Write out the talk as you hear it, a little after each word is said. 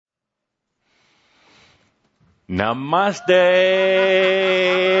Namaste.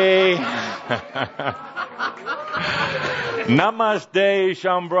 Namaste,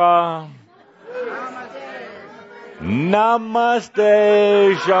 Shambhra.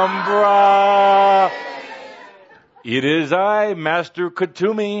 Namaste, Shambhra. It is I, Master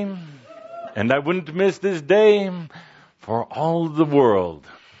Kuthumi, and I wouldn't miss this day for all the world.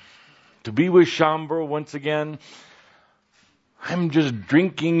 To be with Shambhra once again, I'm just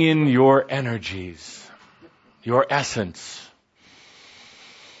drinking in your energies, your essence.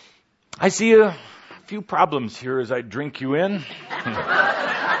 I see a few problems here as I drink you in.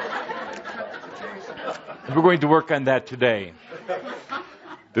 We're going to work on that today.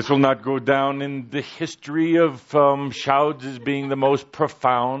 This will not go down in the history of Shouds as being the most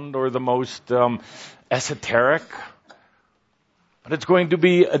profound or the most esoteric. But it's going to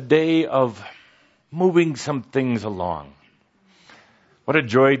be a day of moving some things along. What a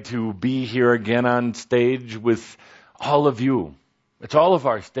joy to be here again on stage with all of you. It's all of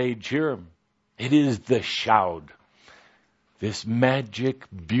our stage here. It is the Shoud. This magic,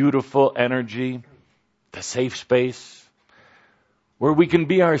 beautiful energy, the safe space, where we can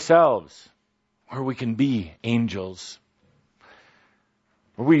be ourselves, where we can be angels,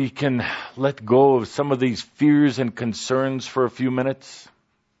 where we can let go of some of these fears and concerns for a few minutes.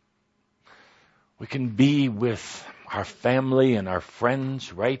 We can be with our family and our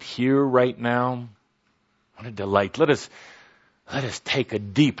friends right here, right now. What a delight. Let us take a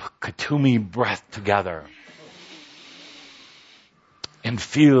deep Kuthumi breath together and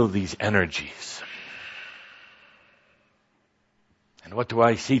feel these energies. And what do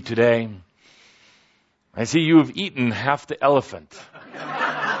I see today? I see you have eaten half the elephant,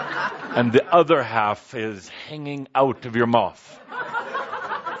 and the other half is hanging out of your mouth.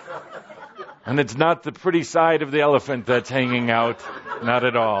 And it's not the pretty side of the elephant that's hanging out, not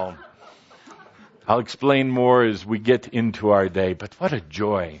at all. I'll explain more as we get into our day, but what a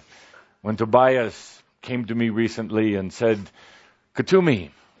joy. When Tobias came to me recently and said, Kuthumi,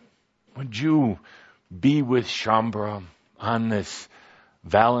 would you be with Shambhra on this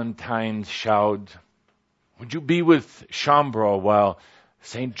Valentine's Shoud? Would you be with Shambhra while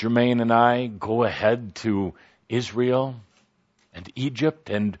Saint Germain and I go ahead to Israel and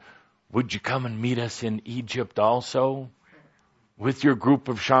Egypt? And would you come and meet us in Egypt also with your group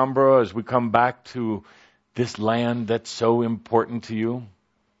of Shambhra as we come back to this land that's so important to you?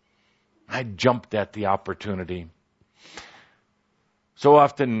 I jumped at the opportunity. So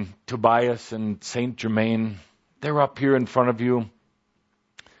often Tobias and Saint Germain, they're up here in front of you.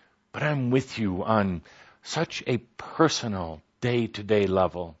 But I'm with you on such a personal, day-to-day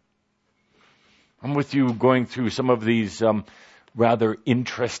level. I'm with you going through some of these rather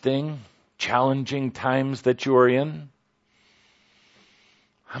interesting, challenging times that you are in.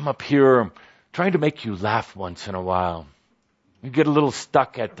 I'm up here trying to make you laugh once in a while. You get a little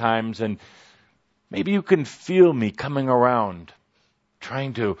stuck at times, and maybe you can feel me coming around,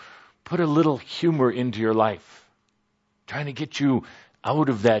 trying to put a little humor into your life, trying to get you out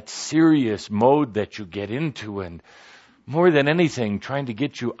of that serious mode that you get into, and more than anything, trying to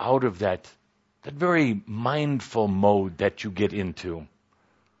get you out of that very mindful mode that you get into.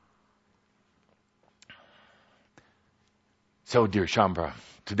 So, dear Shambhra,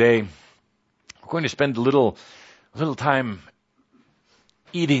 today we're going to spend a little time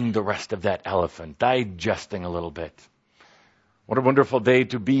eating the rest of that elephant, digesting a little bit. What a wonderful day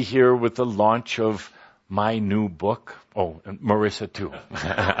to be here with the launch of my new book. Oh, and Marissa too.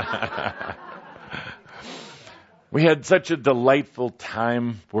 We had such a delightful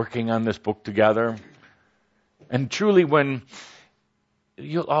time working on this book together. And truly, when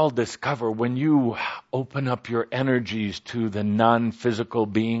you'll all discover, when you open up your energies to the non-physical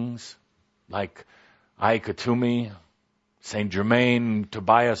beings, like I, Kuthumi, Saint Germain,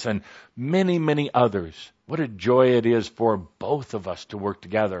 Tobias, and many, many others, what a joy it is for both of us to work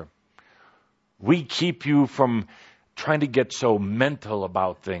together. We keep you from trying to get so mental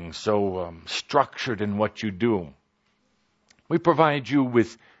about things, so structured in what you do. We provide you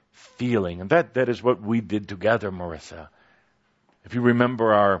with feeling, and that is what we did together, Marissa. If you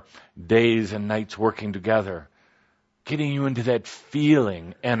remember our days and nights working together, getting you into that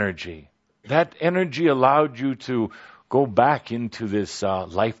feeling energy. That energy allowed you to go back into this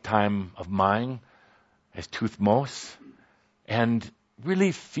lifetime of mine as Tuthmos and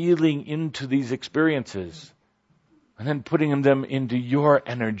really feeling into these experiences and then putting them into your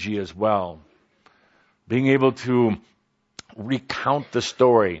energy as well. Being able to recount the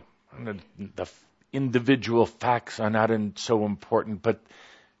story. The individual facts are not so important, but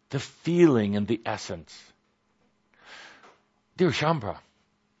the feeling and the essence. Dear Shambhra,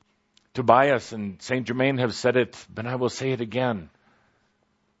 Tobias and Saint Germain have said it, but I will say it again.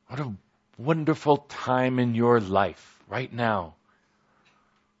 What a wonderful time in your life right now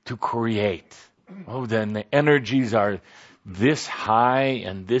to create. Oh, then the energies are this high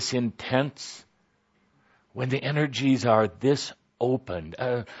and this intense. When the energies are this open.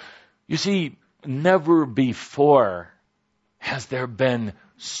 You see, never before has there been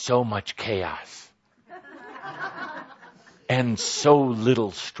so much chaos and so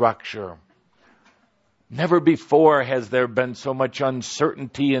little structure. Never before has there been so much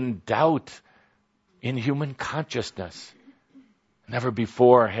uncertainty and doubt in human consciousness. Never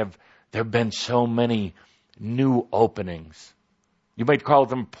before have there been so many new openings. You might call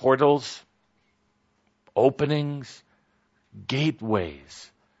them portals, openings,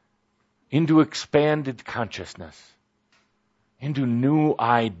 gateways into expanded consciousness, into new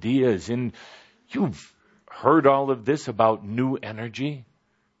ideas. And you've heard all of this about new energy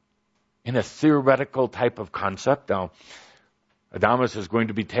in a theoretical type of concept. Now, Adamus is going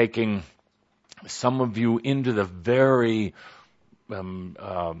to be taking some of you into the very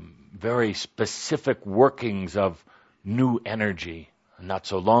specific workings of new energy, not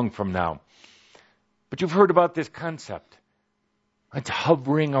so long from now. But you've heard about this concept. It's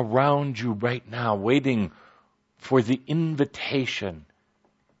hovering around you right now, waiting for the invitation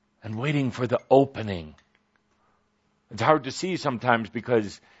and waiting for the opening. It's hard to see sometimes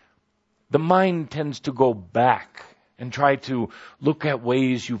because the mind tends to go back and try to look at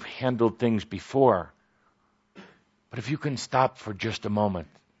ways you've handled things before. But if you can stop for just a moment,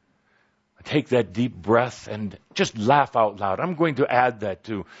 take that deep breath and just laugh out loud. I'm going to add that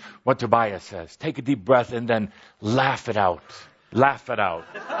to what Tobias says. Take a deep breath and then laugh it out. Laugh it out.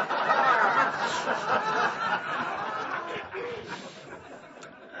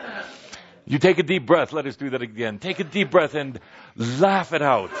 You take a deep breath. Let us do that again. Take a deep breath and laugh it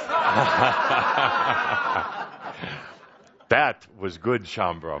out. That was good,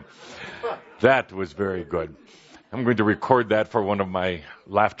 Shambro. That was very good. I'm going to record that for one of my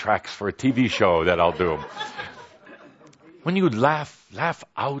laugh tracks for a TV show that I'll do. When you laugh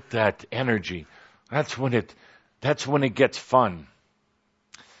out that energy, that's when it gets fun.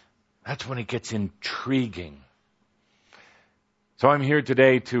 That's when it gets intriguing. So I'm here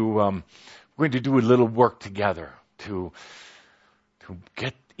today to we're going to do a little work together to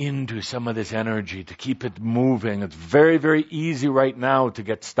get into some of this energy, to keep it moving. It's very, very easy right now to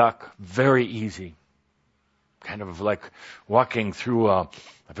get stuck. Very easy. Kind of like walking through a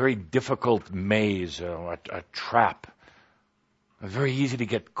very difficult maze or a trap. It's very easy to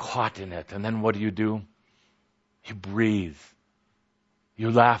get caught in it. And then what do? You breathe. You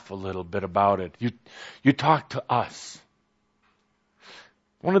laugh a little bit about it. You talk to us.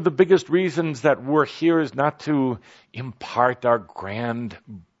 One of the biggest reasons that we're here is not to impart our grand,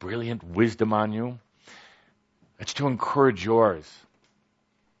 brilliant wisdom on you. It's to encourage yours.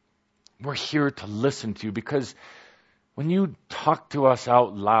 We're here to listen to you because when you talk to us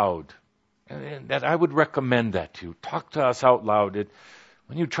out loud, and that I would recommend that to you. Talk to us out loud.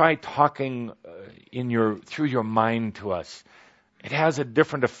 When you try talking through your mind to us, it has a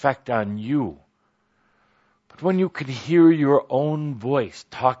different effect on you. But when you can hear your own voice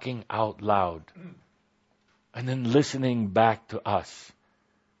talking out loud and then listening back to us,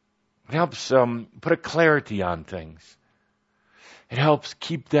 it helps put a clarity on things. It helps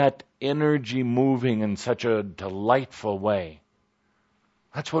keep that energy moving in such a delightful way.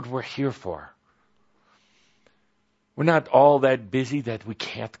 That's what we're here for. We're not all that busy that we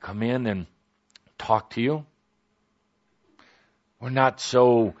can't come in and talk to you. We're not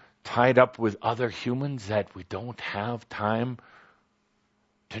so tied up with other humans that we don't have time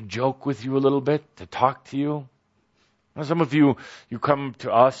to joke with you a little bit, to talk to you. Now, some of you come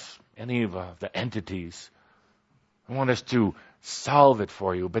to us, any of the entities, and want us to solve it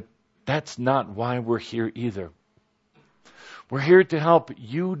for you, but that's not why we're here either. We're here to help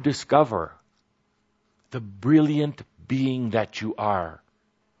you discover the brilliant being that you are.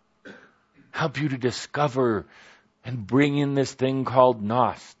 Help you to discover and bring in this thing called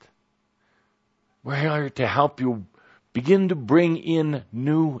Gnost. We're here to help you begin to bring in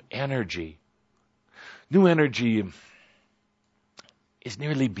new energy. New energy is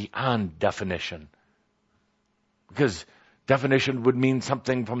nearly beyond definition. Because definition would mean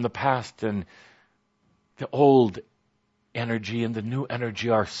something from the past, and the old energy and the new energy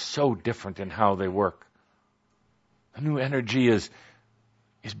are so different in how they work. The new energy is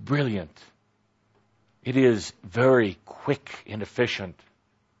brilliant. It is very quick and efficient.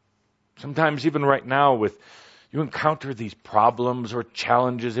 Sometimes even right now you encounter these problems or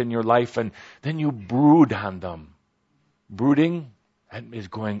challenges in your life and then you brood on them. Brooding, and is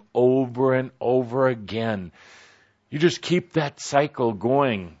going over and over again. You just keep that cycle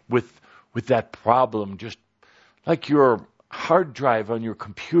going with that problem, just like your hard drive on your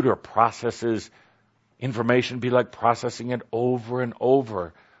computer processes information, be like processing it over and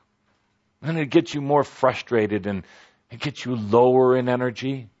over. And it gets you more frustrated, and it gets you lower in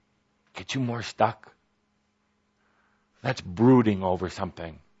energy, gets you more stuck. That's brooding over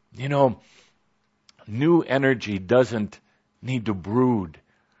something. You know, new energy doesn't need to brood.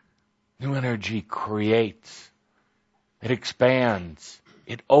 New energy creates. It expands.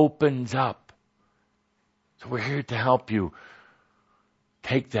 It opens up. So we're here to help you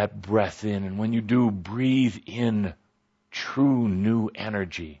take that breath in. And when you do, breathe in true new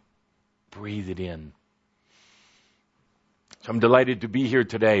energy. Breathe it in. So I'm delighted to be here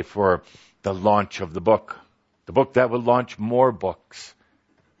today for the launch of the book. The book that will launch more books.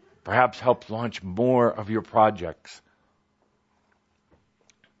 Perhaps help launch more of your projects.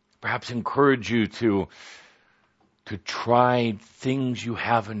 Perhaps encourage you to try things you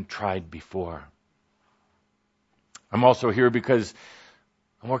haven't tried before. I'm also here because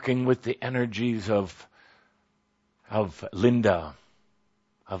I'm working with the energies of Linda,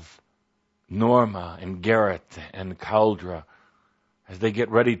 of Norma and Garrett and Caldra as they get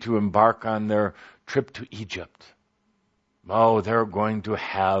ready to embark on their trip to Egypt. Oh, they're going to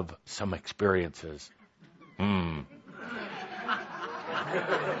have some experiences.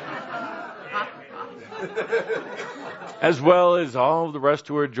 As well as all the rest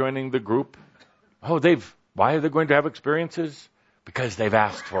who are joining the group. Why are they going to have experiences? Because they've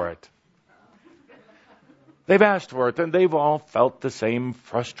asked for it. They've asked for it, and they've all felt the same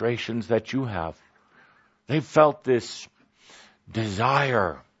frustrations that you have. They've felt this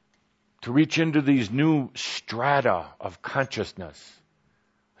desire to reach into these new strata of consciousness,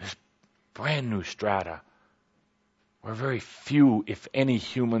 this brand new strata, where very few, if any,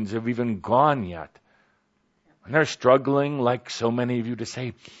 humans have even gone yet. And they're struggling, like so many of you, to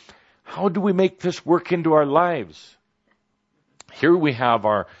say, how do we make this work into our lives? Here we have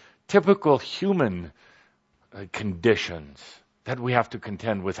our typical human conditions that we have to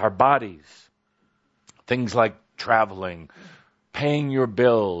contend with, our bodies. Things like traveling, paying your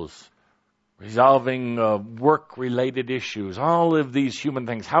bills, resolving work-related issues, all of these human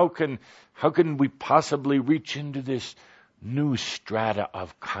things. How can we possibly reach into this new strata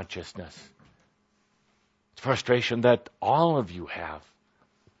of consciousness? It's frustration that all of you have.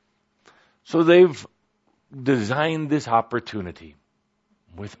 So they've designed this opportunity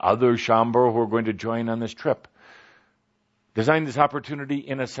with other Shaumbra who are going to join on this trip. Designed this opportunity,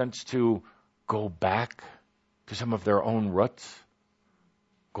 in a sense, to go back to some of their own roots,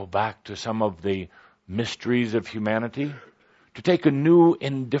 go back to some of the mysteries of humanity, to take a new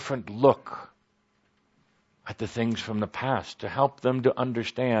and different look at the things from the past, to help them to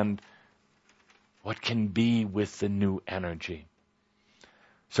understand what can be with the new energy.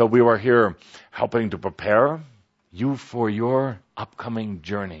 So we are here helping to prepare you for your upcoming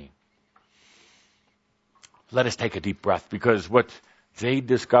journey. Let us take a deep breath, because what they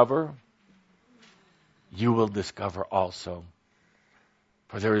discover, you will discover also.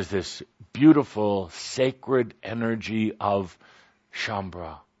 For there is this beautiful, sacred energy of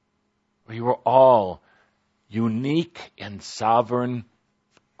Shaumbra, where you are all unique and sovereign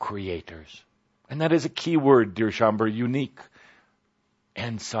creators. And that is a key word, dear Shaumbra, unique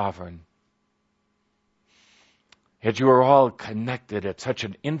and sovereign. Yet you are all connected at such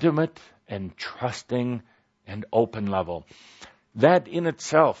an intimate and trusting and open level. That in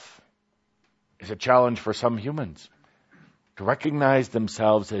itself is a challenge for some humans, to recognize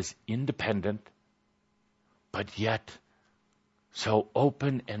themselves as independent, but yet so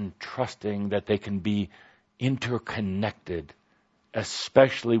open and trusting that they can be interconnected,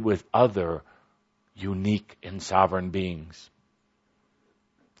 especially with other unique and sovereign beings.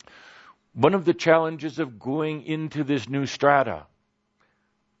 One of the challenges of going into this new strata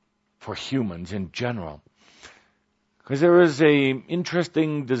for humans in general, because there is an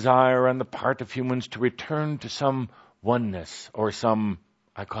interesting desire on the part of humans to return to some oneness, or some,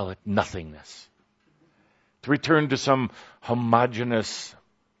 I call it, nothingness. To return to some homogeneous,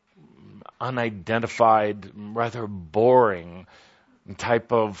 unidentified, rather boring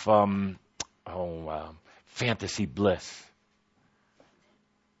type of fantasy bliss.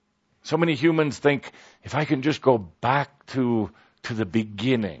 So many humans think, if I can just go back to the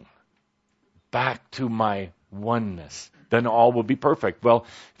beginning, back to my oneness, then all will be perfect. Well,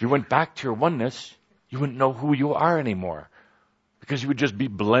 if you went back to your oneness, you wouldn't know who you are anymore, because you would just be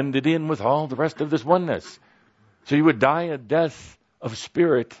blended in with all the rest of this oneness. So you would die a death of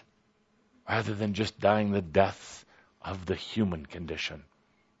spirit rather than just dying the death of the human condition.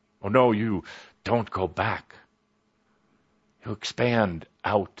 Oh no, you don't go back. You expand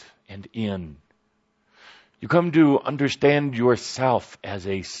out and in. You come to understand yourself as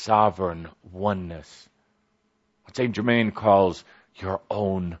a sovereign oneness. What Saint Germain calls your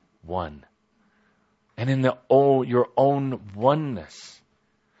own one. And in your own oneness,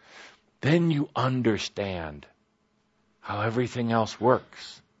 then you understand how everything else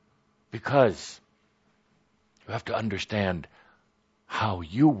works. Because you have to understand how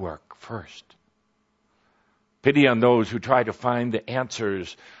you work first. Pity on those who try to find the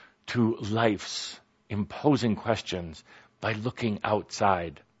answers to life's imposing questions by looking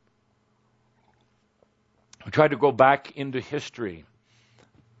outside. Who try to go back into history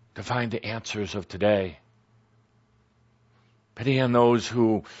to find the answers of today. Pity on those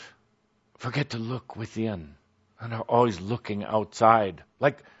who forget to look within and are always looking outside.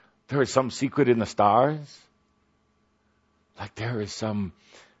 Like there is some secret in the stars. Like there is some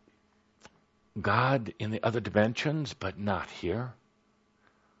God in the other dimensions, but not here.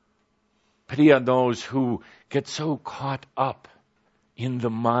 Pity on those who get so caught up in the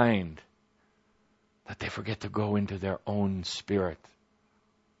mind that they forget to go into their own spirit.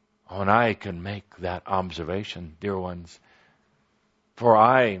 Oh, and I can make that observation, dear ones. For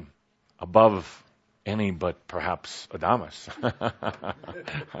I, above any but perhaps Adamus,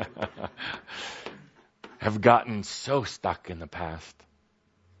 have gotten so stuck in the past,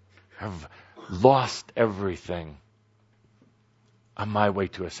 have lost everything on my way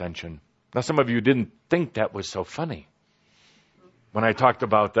to ascension. Now, some of you didn't think that was so funny when I talked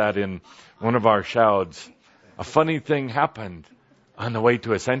about that in one of our shouts. A funny thing happened on the way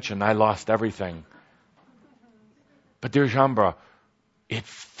to ascension. I lost everything. But dear Shaumbra, it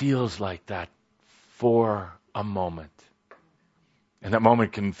feels like that for a moment. And that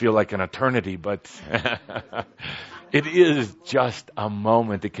moment can feel like an eternity, but it is just a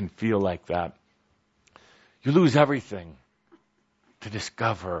moment. It can feel like that. You lose everything to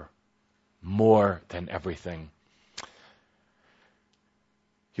discover more than everything.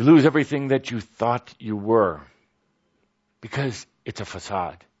 You lose everything that you thought you were because it's a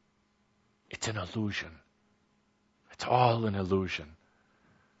facade. It's an illusion. It's all an illusion.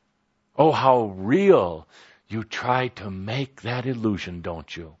 Oh, how real you try to make that illusion,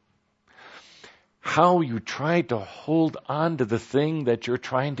 don't you? How you try to hold on to the thing that you're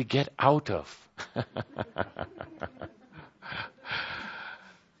trying to get out of.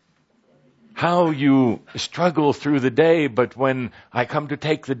 How you struggle through the day, but when I come to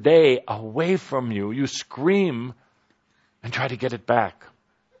take the day away from you, you scream and try to get it back.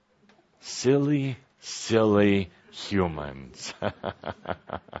 Silly, silly humans.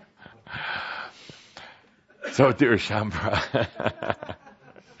 So, dear Shaumbra,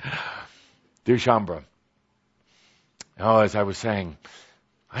 dear Shaumbra, as I was saying,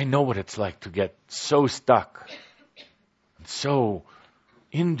 I know what it's like to get so stuck and so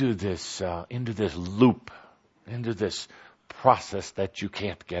into this loop, into this process that you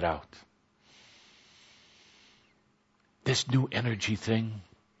can't get out. This new energy thing,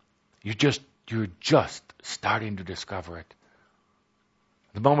 you're just starting to discover it.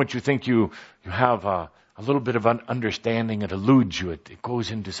 The moment you think you have a little bit of an understanding, it eludes you. It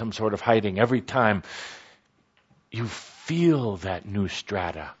goes into some sort of hiding. Every time you feel that new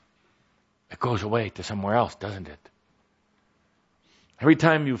strata, it goes away to somewhere else, doesn't it? Every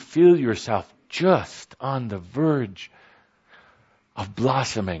time you feel yourself just on the verge of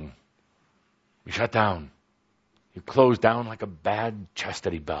blossoming, you shut down. You close down like a bad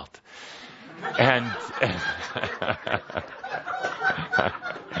chastity belt. And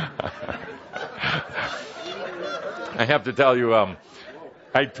I have to tell you,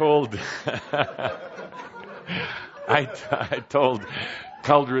 I told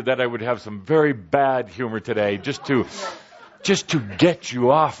Calder that I would have some very bad humor today, just to get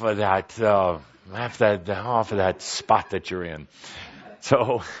you off of that spot that you're in.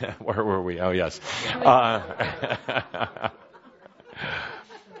 So, where were we? Oh, yes.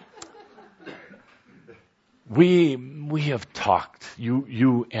 We have talked,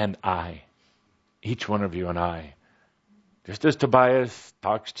 you and I, each one of you and I, just as Tobias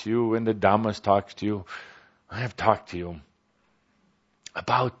talks to you and Adamus talks to you, I have talked to you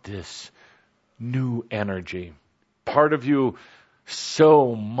about this new energy. Part of you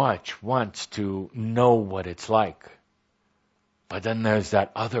so much wants to know what it's like. But then there's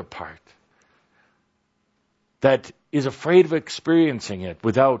that other part that is afraid of experiencing it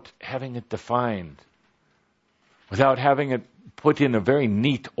without having it defined, without having it put in a very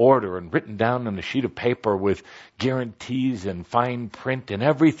neat order and written down on a sheet of paper with guarantees and fine print and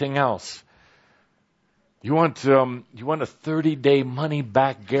everything else. You want a 30-day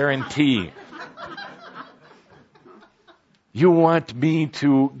money-back guarantee. You want me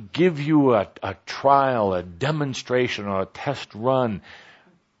to give you a trial, a demonstration, or a test run.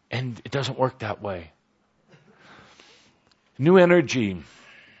 And it doesn't work that way. New energy,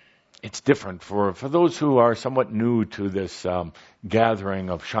 it's different for those who are somewhat new to this gathering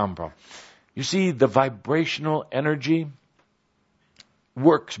of Shaumbra. You see, the vibrational energy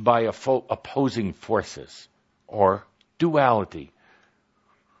works by opposing forces, or duality.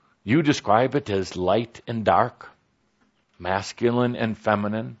 You describe it as light and dark, masculine and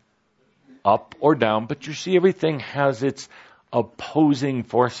feminine, up or down, but you see everything has its opposing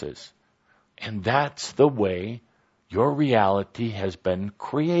forces. And that's the way your reality has been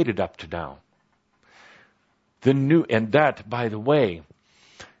created up to now. And that, by the way,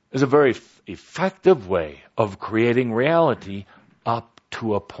 is a very effective way of creating reality up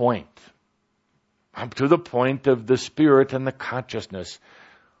to a point. Up to the point of the spirit and the consciousness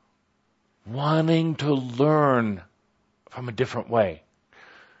wanting to learn from a different way.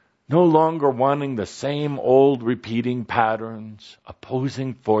 No longer wanting the same old repeating patterns,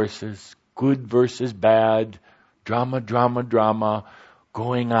 opposing forces, good versus bad, drama,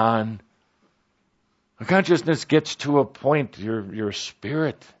 going on. The consciousness gets to a point, your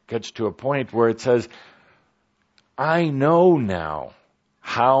spirit gets to a point where it says, I know now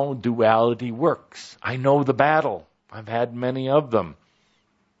how duality works. I know the battle. I've had many of them.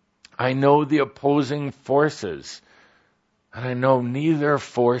 I know the opposing forces. And I know neither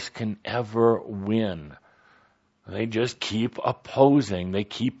force can ever win. They just keep opposing. They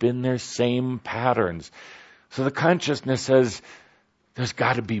keep in their same patterns. So the consciousness says, there's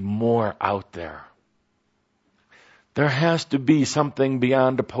got to be more out there. There has to be something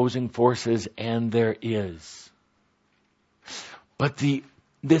beyond opposing forces, and there is. But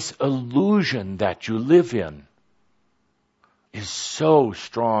this illusion that you live in is so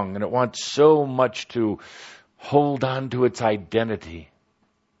strong, and it wants so much to hold on to its identity.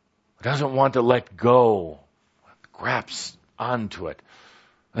 It doesn't want to let go. It grabs onto it.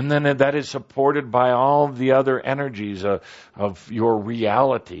 And then that is supported by all the other energies of your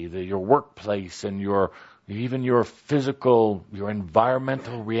reality, your workplace and even your physical, your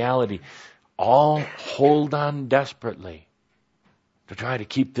environmental reality. All hold on desperately to try to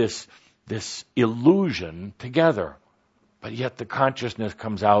keep this illusion together. But yet the consciousness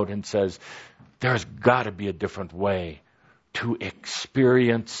comes out and says, there's got to be a different way to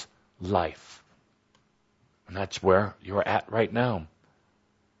experience life. And that's where you're at right now.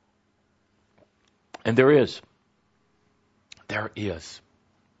 And there is.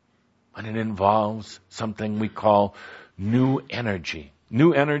 And it involves something we call new energy.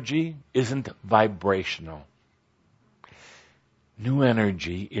 New energy isn't vibrational. New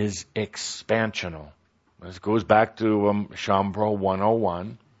energy is expansional. This goes back to Shaumbra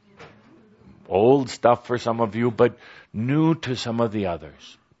 101. Old stuff for some of you, but new to some of the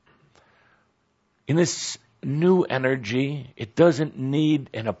others. In this new energy, it doesn't need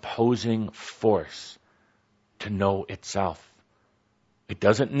an opposing force to know itself. It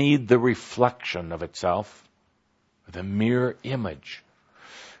doesn't need the reflection of itself, the mirror image.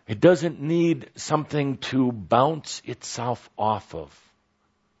 It doesn't need something to bounce itself off of.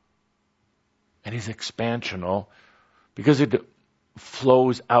 It is expansional because it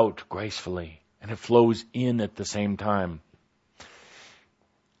flows out gracefully and it flows in at the same time.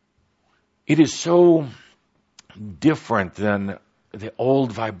 It is so different than the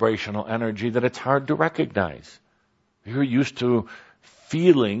old vibrational energy that it's hard to recognize. You're used to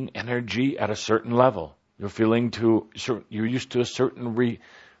feeling energy at a certain level. You're used to a certain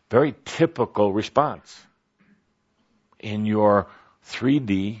very typical response in your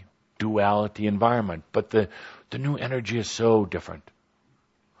 3D duality environment. But the new energy is so different.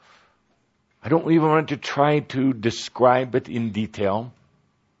 I don't even want to try to describe it in detail.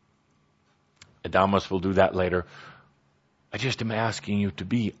 Adamus will do that later. I just am asking you to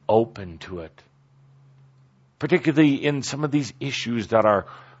be open to it. Particularly in some of these issues that are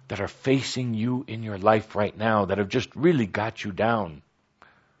facing you in your life right now, that have just really got you down,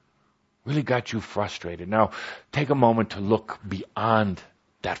 really got you frustrated. Now, take a moment to look beyond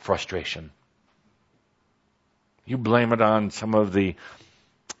that frustration. You blame it on some of the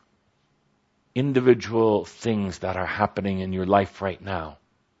individual things that are happening in your life right now.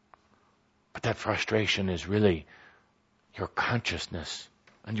 But that frustration is really your consciousness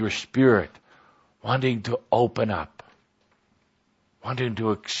and your spirit wanting to open up, wanting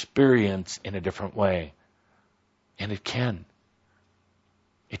to experience in a different way. And it can.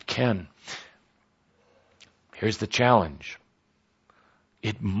 It can. Here's the challenge.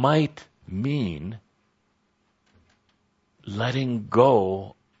 It might mean letting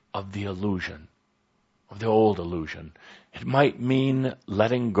go of the illusion, of the old illusion. It might mean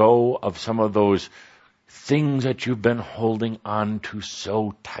letting go of some of those things that you've been holding on to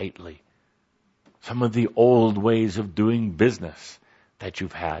so tightly. Some of the old ways of doing business that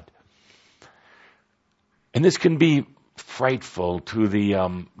you've had. And this can be frightful to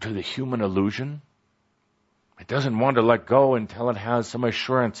the human illusion. It doesn't want to let go until it has some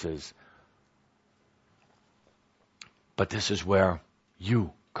assurances. But this is where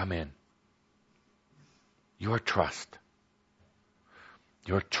you come in. Your trust.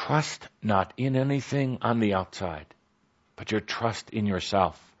 Your trust not in anything on the outside, but your trust in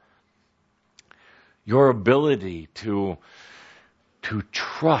yourself. Your ability to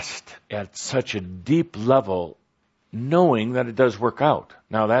trust at such a deep level, knowing that it does work out.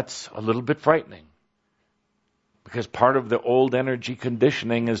 Now that's a little bit frightening, because part of the old energy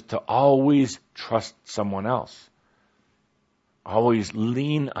conditioning is to always trust someone else. Always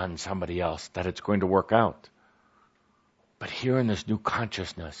lean on somebody else that it's going to work out. But here in this new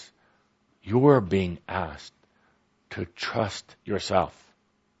consciousness, you're being asked to trust yourself.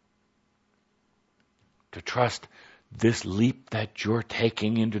 To trust this leap that you're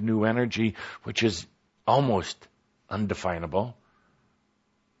taking into new energy, which is almost undefinable.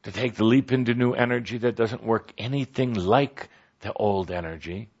 To take the leap into new energy that doesn't work anything like the old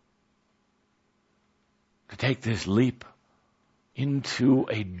energy. To take this leap into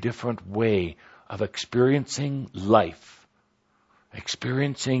a different way of experiencing life.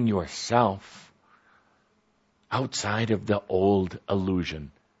 Experiencing yourself outside of the old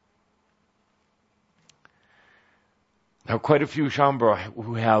illusion. There are quite a few Shaumbra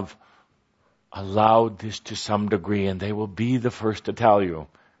who have allowed this to some degree, and they will be the first to tell you,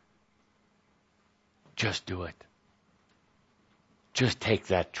 just do it. Just take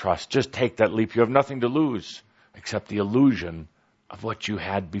that trust. Just take that leap. You have nothing to lose except the illusion of what you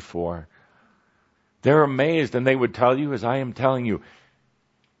had before. They're amazed, and they would tell you, as I am telling you,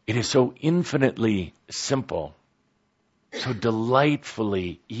 it is so infinitely simple, so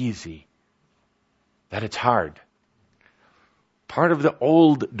delightfully easy, that it's hard. Part of the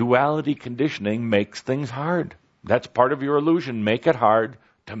old duality conditioning makes things hard. That's part of your illusion. Make it hard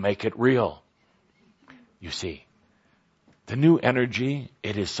to make it real. You see, the new energy,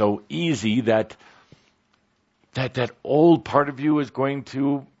 it is so easy that old part of you is going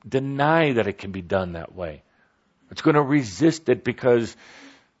to deny that it can be done that way. It's going to resist it because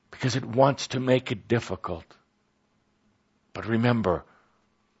it wants to make it difficult. But remember,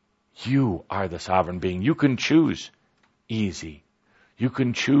 you are the sovereign being. You can choose easy. You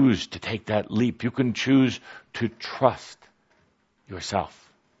can choose to take that leap. You can choose to trust yourself.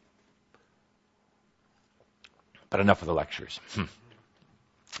 But enough of the lectures.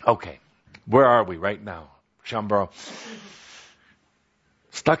 Okay, where are we right now? Shaumbra,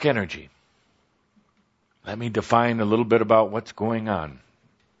 stuck energy. Let me define a little bit about what's going on.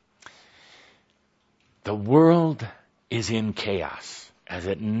 The world is in chaos, as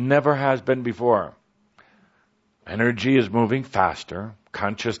it never has been before. Energy is moving faster.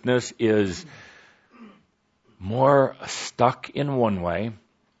 Consciousness is more stuck in one way,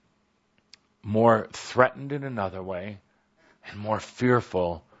 more threatened in another way, and more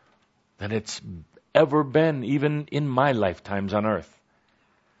fearful than it's ever been, even in my lifetimes on earth.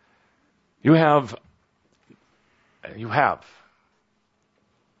 You have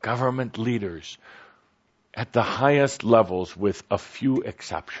government leaders at the highest levels, with a few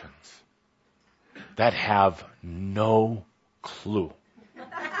exceptions, that have no clue.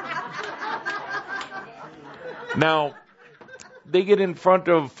 Now, they get in front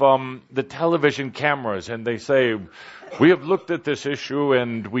of the television cameras and they say, we have looked at this issue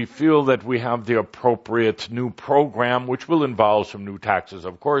and we feel that we have the appropriate new program, which will involve some new taxes,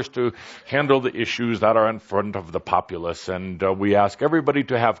 of course, to handle the issues that are in front of the populace. And we ask everybody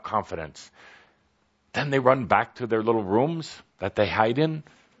to have confidence. Then they run back to their little rooms that they hide in,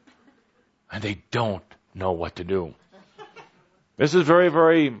 and they don't know what to do. This is very,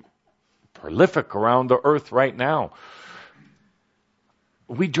 very prolific around the earth right now.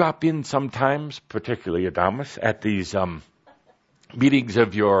 We drop in sometimes, particularly Adamus, at these meetings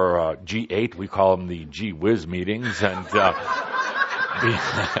of your G8. We call them the G-Whiz meetings. And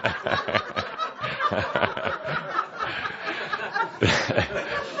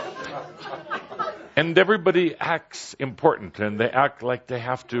and everybody acts important, and they act like they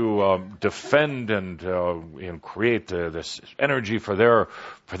have to defend and create this energy for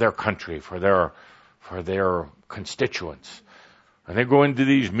their country, for their constituents. And they go into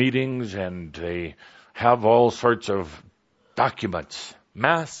these meetings and they have all sorts of documents,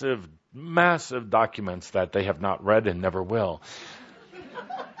 massive massive documents that they have not read and never will.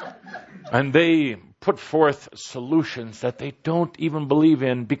 And they put forth solutions that they don't even believe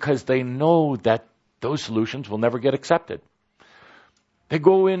in because they know that those solutions will never get accepted. They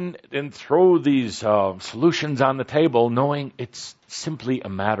go in and throw these solutions on the table knowing it's simply a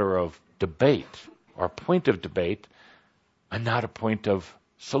matter of debate or a point of debate and not a point of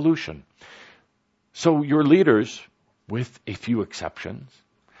solution. So your leaders, with a few exceptions,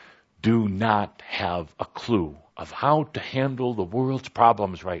 do not have a clue of how to handle the world's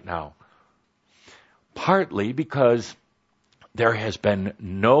problems right now. Partly because there has been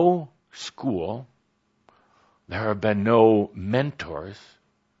no school, there have been no mentors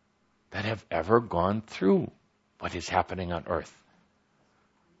that have ever gone through what is happening on earth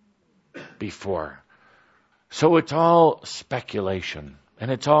before. So it's all speculation,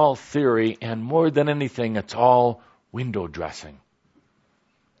 and it's all theory, and more than anything, it's all window dressing.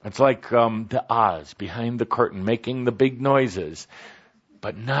 It's like the Oz behind the curtain making the big noises,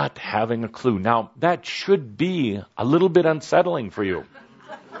 but not having a clue. Now, that should be a little bit unsettling for you.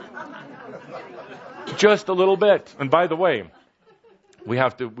 Just a little bit. And by the way, we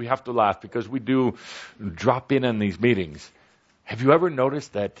have to laugh because we do drop in on these meetings. Have you ever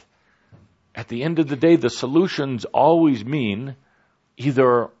noticed that at the end of the day, the solutions always mean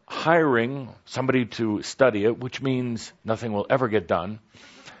either hiring somebody to study it, which means nothing will ever get done,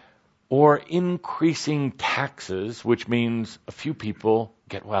 or increasing taxes, which means a few people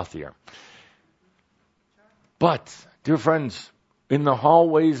get wealthier. But, dear friends, in the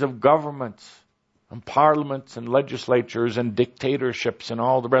hallways of governments and parliaments and legislatures and dictatorships and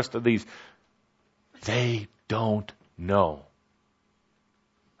all the rest of these, they don't know.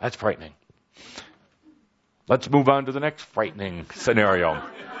 That's frightening. Let's move on to the next frightening scenario.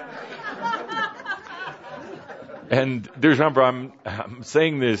 And dear Jean-Pierre, I'm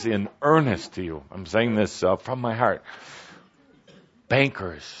saying this in earnest to you. I'm saying this from my heart.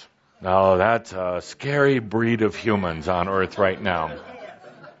 Bankers. Now, that's a scary breed of humans on earth right now.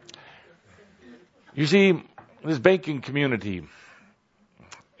 You see, this banking community,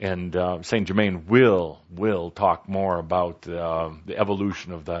 and St. Germain will talk more about the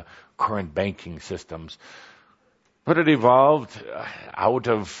evolution of the current banking systems. But it evolved out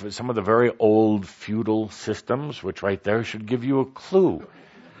of some of the very old feudal systems, which right there should give you a clue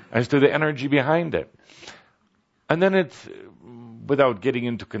as to the energy behind it. And then it, without getting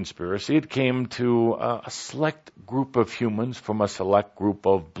into conspiracy, it came to a select group of humans from a select group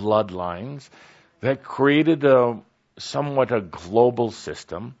of bloodlines that created somewhat a global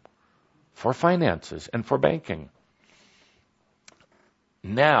system for finances and for banking.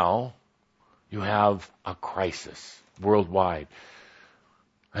 Now, you have a crisis worldwide.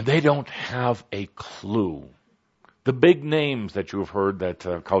 And they don't have a clue. The big names that you have heard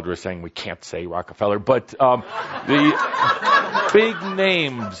that Calder is saying we can't say Rockefeller, but the big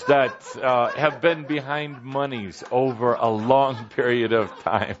names that have been behind monies over a long period of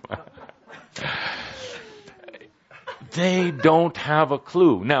time, they don't have a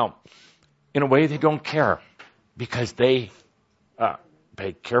clue. Now, in a way, they don't care because they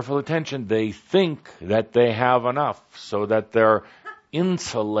pay careful attention. They think that they have enough so that they're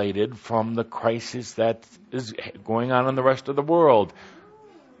insulated from the crisis that is going on in the rest of the world.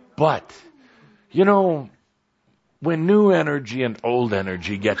 But, you know, when new energy and old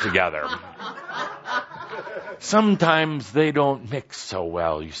energy get together, sometimes they don't mix so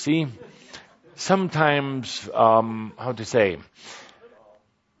well, you see. Sometimes, what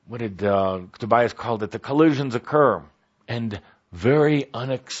did Tobias called it? The collisions occur, and very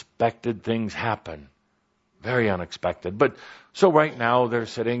unexpected things happen. Very unexpected. But so right now they're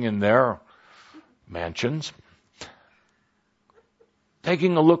sitting in their mansions,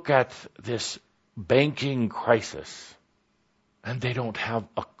 taking a look at this banking crisis, and they don't have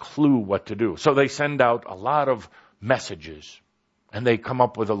a clue what to do. So they send out a lot of messages, and they come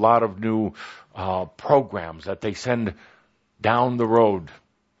up with a lot of new programs that they send down the road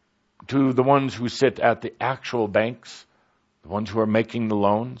to the ones who sit at the actual banks, the ones who are making the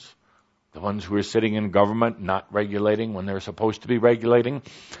loans, the ones who are sitting in government not regulating when they're supposed to be regulating.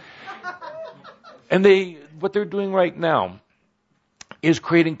 And what they're doing right now is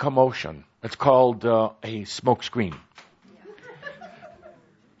creating commotion. It's called a smoke screen.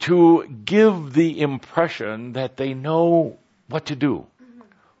 To give the impression that they know what to do.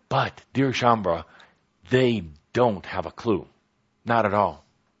 But, dear Shambra, they don't have a clue. Not at all.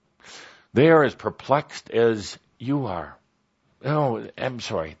 They are as perplexed as you are. No, I'm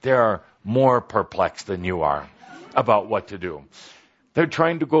sorry. They are more perplexed than you are about what to do. They're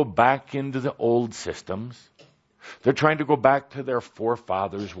trying to go back into the old systems. They're trying to go back to their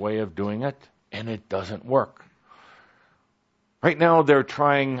forefathers' way of doing it, and it doesn't work. Right now, they're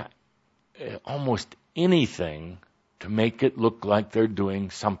trying almost anything to make it look like they're doing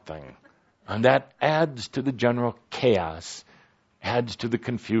something. And that adds to the general chaos, adds to the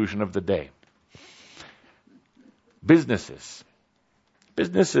confusion of the day. Businesses.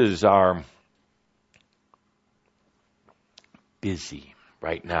 Businesses are busy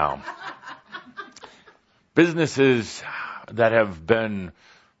right now. Businesses that have been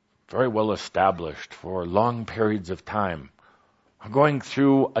very well established for long periods of time are going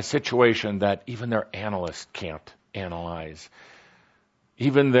through a situation that even their analysts can't analyze.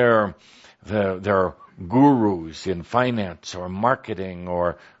 Even their gurus in finance or marketing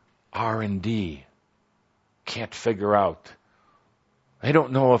or R&D can't figure out. They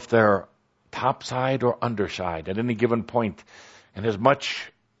don't know if they're topside or underside at any given point. And as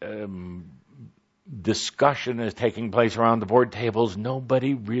much discussion is taking place around the board tables,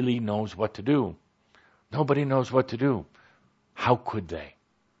 nobody really knows what to do. Nobody knows what to do. How could they?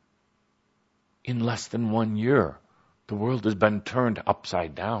 In less than 1 year, the world has been turned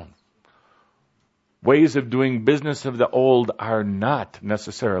upside down. Ways of doing business of the old are not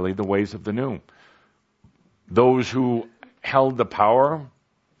necessarily the ways of the new. Those who held the power,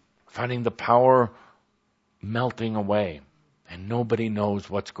 finding the power melting away, and nobody knows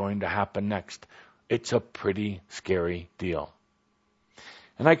what's going to happen next. It's a pretty scary deal.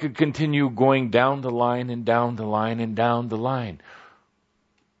 And I could continue going down the line and down the line and down the line,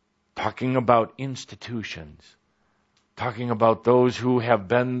 talking about institutions, talking about those who have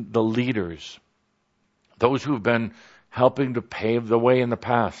been the leaders, those who have been helping to pave the way in the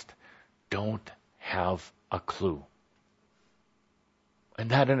past, don't have a clue.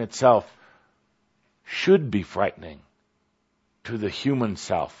 And that in itself should be frightening to the human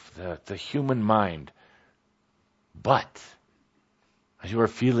self, the human mind. But as you are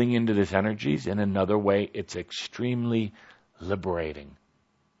feeling into these energies, in another way, it's extremely liberating.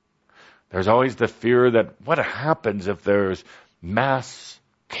 There's always the fear that what happens if there's mass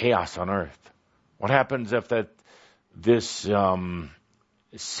chaos on earth? What happens if this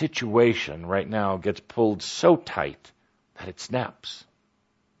situation right now gets pulled so tight that it snaps?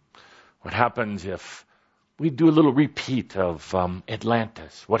 What happens if we do a little repeat of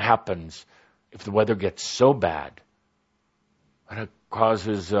Atlantis? What happens if the weather gets so bad that it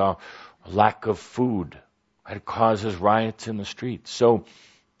causes a lack of food, that it causes riots in the streets? So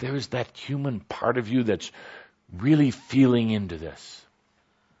there's that human part of you that's really feeling into this.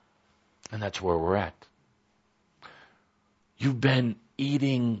 And that's where we're at. You've been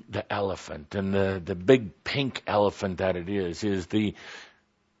eating the elephant, and the big pink elephant that it is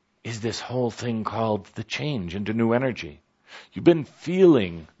this whole thing called the change into new energy. You've been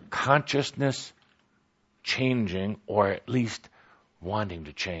feeling consciousness changing, or at least wanting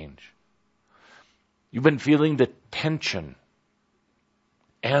to change. You've been feeling the tension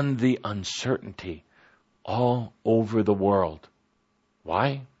and the uncertainty all over the world.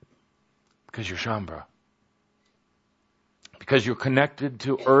 Why? Because you're Shaumbra. Because you're connected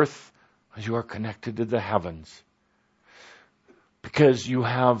to earth as you are connected to the heavens. Because you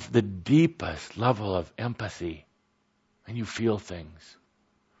have the deepest level of empathy and you feel things.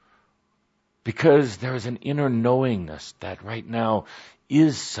 Because there is an inner knowingness that right now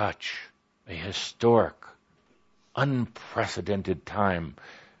is such a historic, unprecedented time.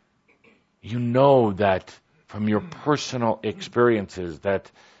 You know that from your personal experiences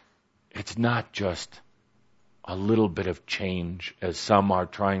that it's not just a little bit of change, as some are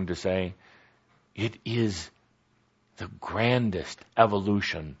trying to say. It is the grandest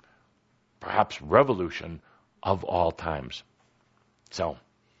evolution, perhaps revolution, of all times. So,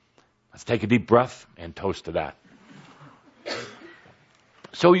 let's take a deep breath and toast to that.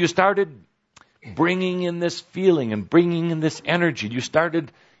 So you started bringing in this feeling and bringing in this energy. You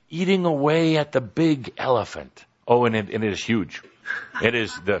started eating away at the big elephant. Oh, and it is huge. It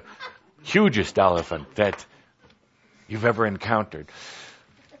is the hugest elephant that you've ever encountered.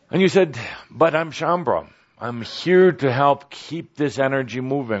 And you said, but I'm Shaumbra. I'm here to help keep this energy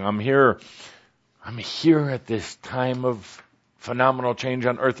moving. I'm here at this time of phenomenal change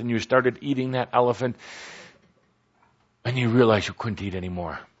on earth. And you started eating that elephant and you realized you couldn't eat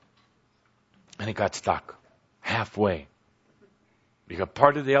anymore. And it got stuck halfway. You got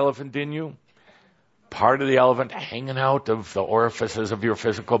part of the elephant in you, part of the elephant hanging out of the orifices of your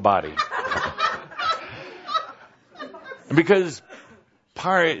physical body. Because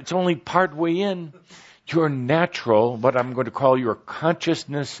it's only part way in, your natural, what I'm going to call your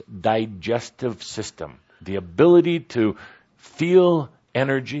consciousness digestive system, the ability to feel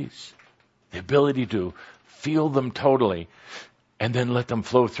energies, the ability to feel them totally, and then let them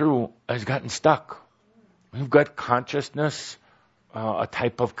flow through, has gotten stuck. We've got consciousness, a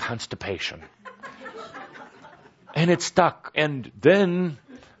type of constipation. And it's stuck. And then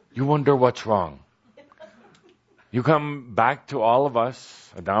you wonder what's wrong. You come back to all of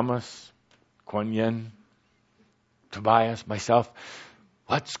us, Adamus, Kuan Yin, Tobias, myself.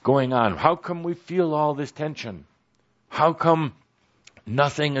 What's going on? How come we feel all this tension? How come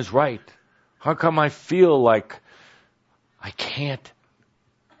nothing is right? How come I feel like I can't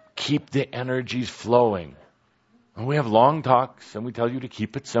keep the energies flowing? And we have long talks, and we tell you to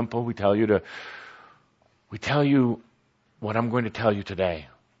keep it simple. We tell you what I'm going to tell you today.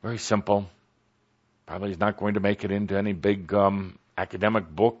 Very simple. Probably is not going to make it into any big academic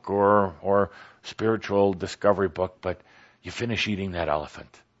book or spiritual discovery book, but you finish eating that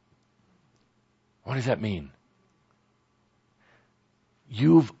elephant. What does that mean?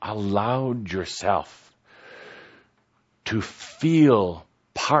 You've allowed yourself to feel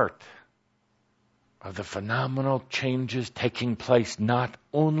part of the phenomenal changes taking place not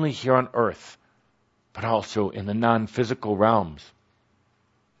only here on earth, but also in the non-physical realms.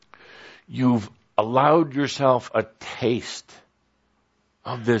 You've allowed yourself a taste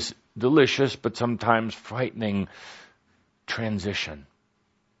of this delicious but sometimes frightening transition.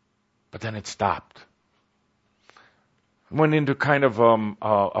 But then it stopped. Went into kind of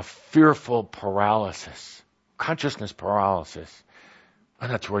a fearful paralysis, consciousness paralysis.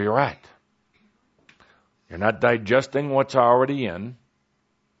 And that's where you're at. You're not digesting what's already in.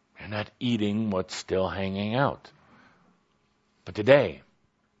 You're not eating what's still hanging out. But today,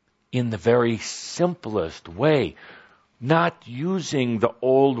 in the very simplest way, not using the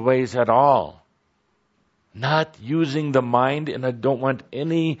old ways at all, not using the mind, and I don't want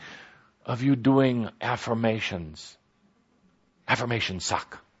any of you doing affirmations. Affirmations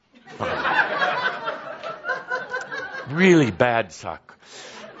suck. Really bad suck.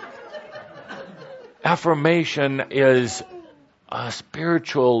 Affirmation is a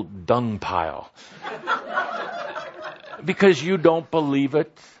spiritual dung pile. Because you don't believe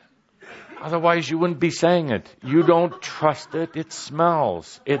it. Otherwise you wouldn't be saying it. You don't trust it. It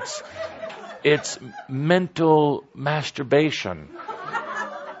smells. It's mental masturbation.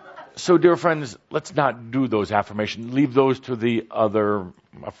 So, dear friends, let's not do those affirmations. Leave those to the other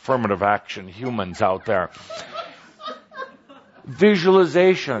affirmative action humans out there.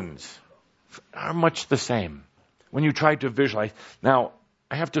 Visualizations are much the same. When you try to visualize. Now,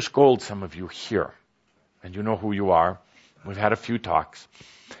 I have to scold some of you here. And you know who you are. We've had a few talks.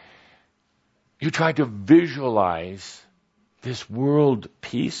 You try to visualize this world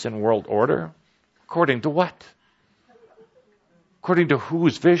peace and world order. According to what? According to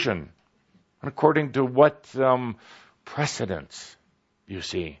whose vision? And according to what precedents you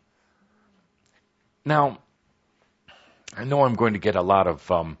see? Now, I know I'm going to get a lot of,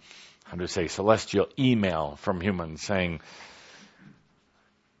 celestial email from humans saying,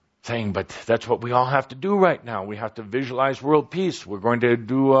 but that's what we all have to do right now. We have to visualize world peace. We're going to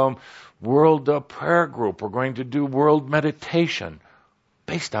do world prayer group. We're going to do world meditation.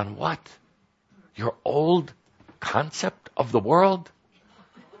 Based on what? Your old concept of the world?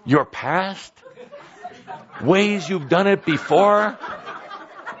 Your past? Ways you've done it before?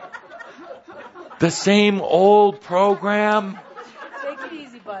 The same old program? Take it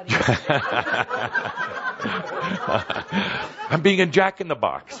easy, buddy. I'm being a jack in the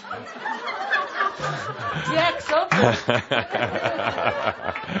box. Jack something.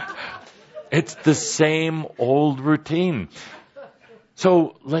 It's the same old routine.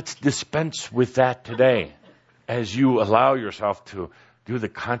 So let's dispense with that today as you allow yourself to do the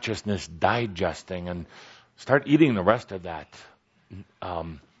consciousness digesting and start eating the rest of that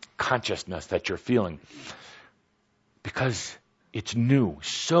consciousness that you're feeling. Because it's new,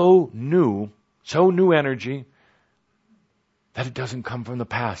 so new energy that it doesn't come from the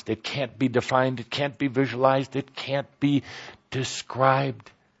past. It can't be defined. It can't be visualized. It can't be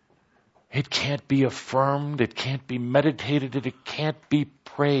described. It can't be affirmed. It can't be meditated. It can't be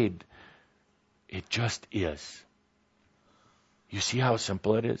prayed. It just is. You see how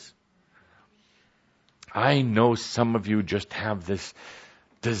simple it is? I know some of you just have this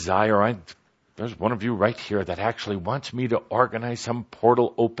desire. There's one of you right here that actually wants me to organize some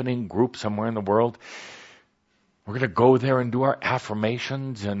portal opening group somewhere in the world. We're going to go there and do our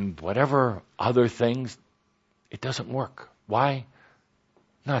affirmations and whatever other things. It doesn't work. Why?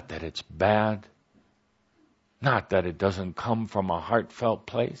 Not that it's bad. Not that it doesn't come from a heartfelt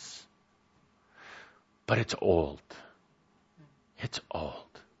place. But it's old. It's old.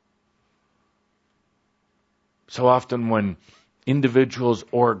 So often when individuals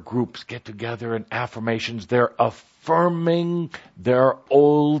or groups get together in affirmations, they're affirming their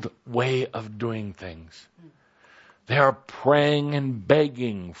old way of doing things. They are praying and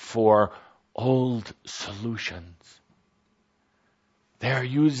begging for old solutions. They are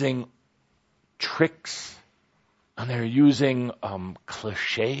using tricks and they're using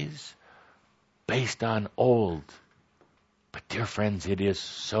cliches based on old. But dear friends, it is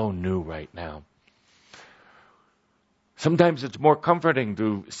so new right now. Sometimes it's more comforting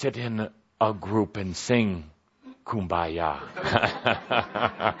to sit in a group and sing Kumbaya.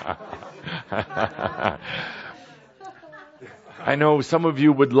 I know some of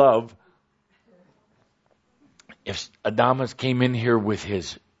you would love if Adamas came in here with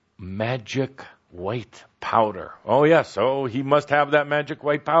his magic white powder. Oh yes, he must have that magic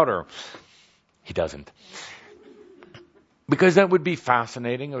white powder. He doesn't. Because that would be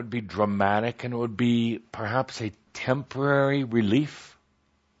fascinating, it would be dramatic, and it would be perhaps a temporary relief.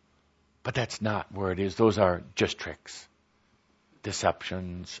 But that's not where it is. Those are just tricks,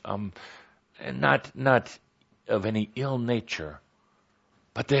 deceptions, and not of any ill nature,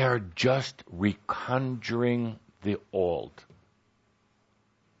 but they are just reconjuring the old.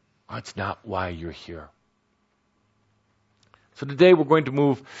 That's not why you're here. So today we're going to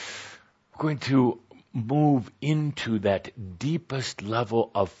move into that deepest level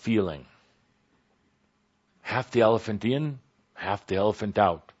of feeling. Half the elephant in, half the elephant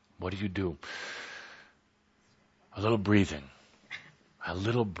out. What do? A little breathing. A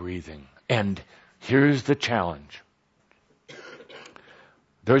little breathing. And here's the challenge.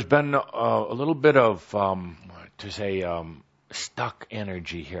 There's been a little bit of, stuck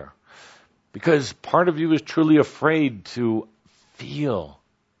energy here. Because part of you is truly afraid to feel,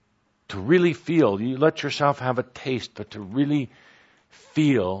 to really feel. You let yourself have a taste, but to really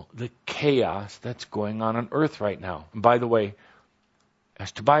feel the chaos that's going on earth right now. And by the way,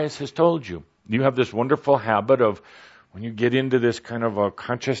 as Tobias has told you, you have this wonderful habit of, when you get into this kind of a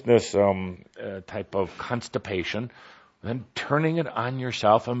consciousness type of constipation, then turning it on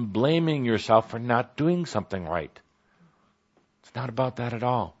yourself and blaming yourself for not doing something right. It's not about that at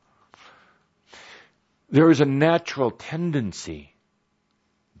all. There is a natural tendency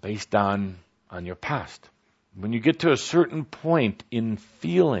based on your past. When you get to a certain point in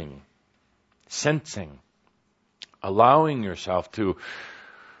feeling, sensing, allowing yourself to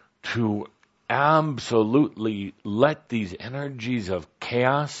absolutely let these energies of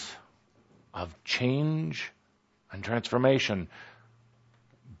chaos, of change and transformation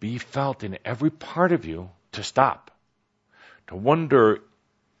be felt in every part of you, to stop, to wonder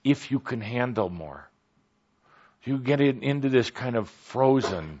if you can handle more. You get into this kind of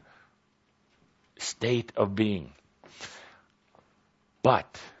frozen state of being.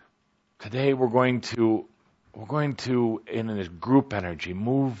 But today we're going to, in this group energy,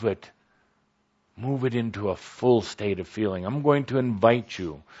 move it into a full state of feeling. I'm going to invite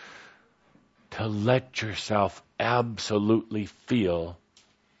you to let yourself absolutely feel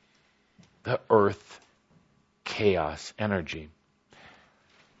the earth chaos energy.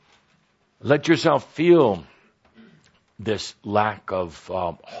 Let yourself feel this lack of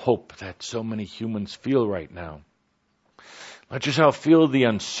hope that so many humans feel right now. Let yourself feel the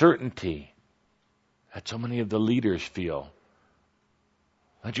uncertainty that so many of the leaders feel.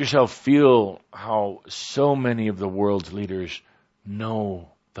 Let yourself feel how so many of the world's leaders know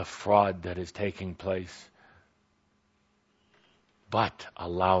the fraud that is taking place, but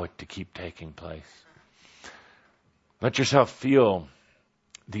allow it to keep taking place. Let yourself feel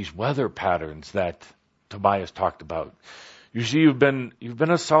these weather patterns that Tobias talked about. You see, you've been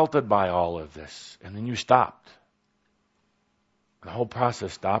assaulted by all of this, and then you stopped. The whole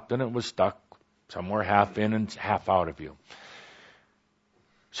process stopped, and it was stuck somewhere half in and half out of you.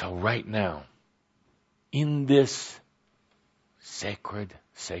 So right now, in this sacred,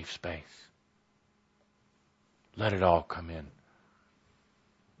 safe space, let it all come in.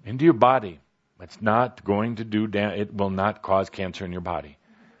 Into your body. It's not going to do it will not cause cancer in your body.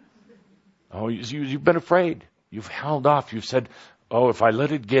 Oh, you've been afraid. You've held off. You've said, oh, if I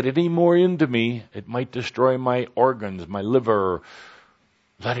let it get any more into me, it might destroy my organs, my liver.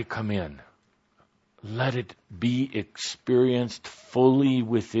 Let it come in. Let it be experienced fully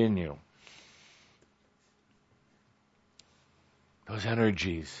within you. Those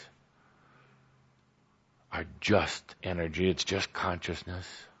energies are just energy. It's just consciousness.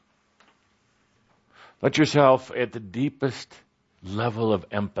 Let yourself, at the deepest level of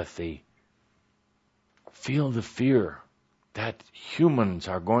empathy, feel the fear that humans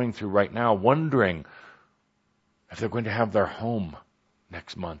are going through right now, wondering if they're going to have their home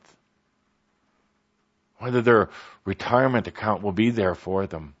next month, whether their retirement account will be there for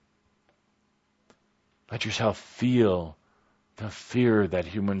them. Let yourself feel the fear that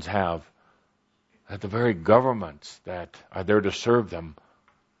humans have, that the very governments that are there to serve them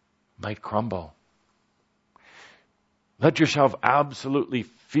might crumble. Let yourself absolutely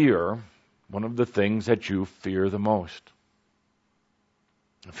fear one of the things that you fear the most.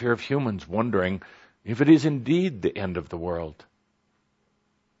 The fear of humans wondering if it is indeed the end of the world.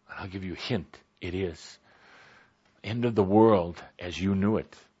 And I'll give you a hint. It is. End of the world as you knew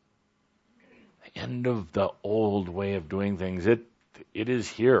it. The end of the old way of doing things. It is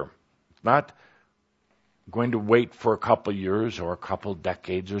here. It's not going to wait for a couple years or a couple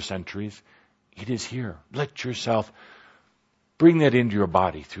decades or centuries. It is here. Let yourself bring that into your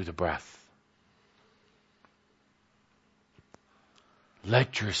body through the breath.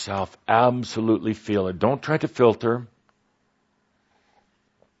 Let yourself absolutely feel it. Don't try to filter.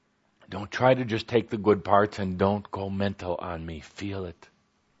 Don't try to just take the good parts, and don't go mental on me. Feel it.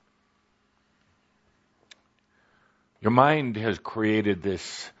 Your mind has created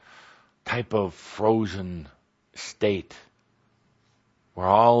this type of frozen state where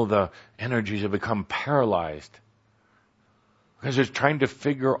all the energies have become paralyzed because it's trying to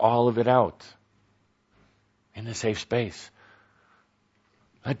figure all of it out in a safe space.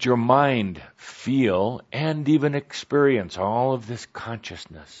 Let your mind feel and even experience all of this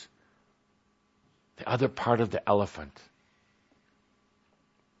consciousness. The other part of the elephant.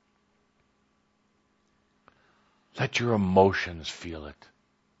 Let your emotions feel it.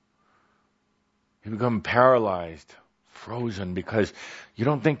 You become paralyzed, frozen, because you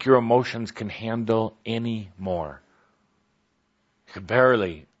don't think your emotions can handle any more. You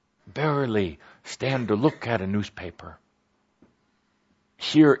can barely stand to look at a newspaper.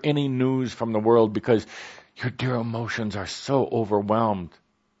 Hear any news from the world because your dear emotions are so overwhelmed.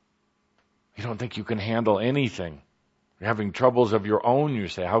 You don't think you can handle anything. You're having troubles of your own, you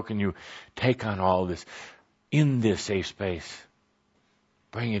say. How can you take on all this in this safe space?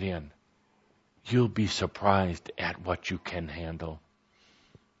 Bring it in. You'll be surprised at what you can handle.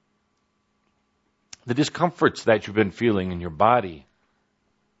 The discomforts that you've been feeling in your body,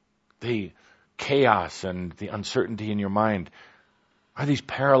 the chaos and the uncertainty in your mind, are these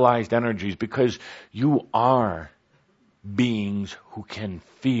paralyzed energies because you are beings who can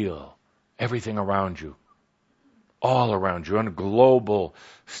feel everything around you, all around you, in a global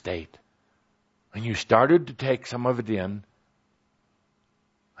state. And you started to take some of it in,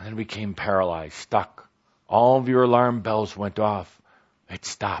 and then became paralyzed, stuck. All of your alarm bells went off. It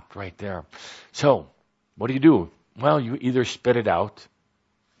stopped right there. So, what do? Well, you either spit it out,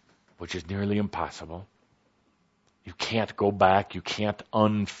 which is nearly impossible. You can't go back. You can't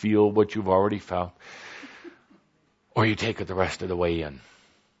unfeel what you've already felt. Or you take it the rest of the way in.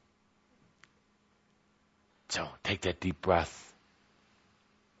 So take that deep breath.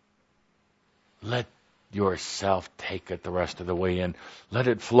 Let yourself take it the rest of the way in. Let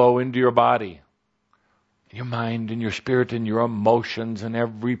it flow into your body, your mind and your spirit and your emotions and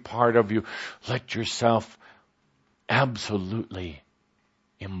every part of you. Let yourself absolutely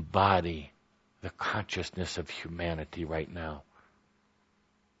embody the consciousness of humanity right now.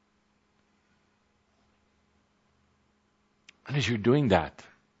 And as you're doing that,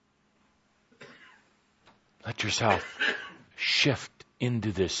 let yourself shift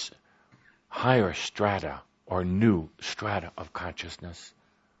into this higher strata or new strata of consciousness.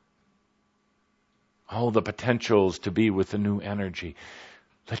 All the potentials to be with the new energy.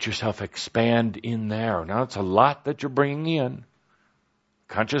 Let yourself expand in there. Now it's a lot that you're bringing in.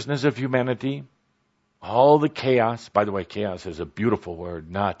 Consciousness of humanity, all the chaos. By the way, chaos is a beautiful word,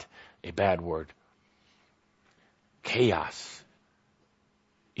 not a bad word. Chaos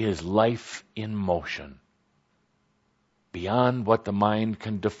is life in motion. Beyond what the mind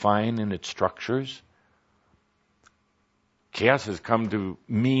can define in its structures. Chaos has come to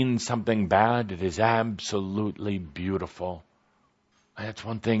mean something bad. It is absolutely beautiful. And that's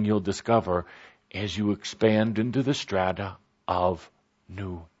one thing you'll discover as you expand into the strata of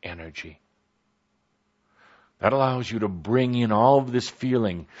new energy. That allows you to bring in all of this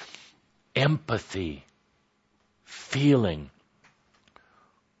feeling, empathy, feeling,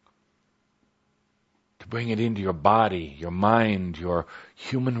 to bring it into your body, your mind, your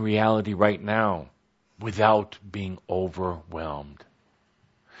human reality right now without being overwhelmed.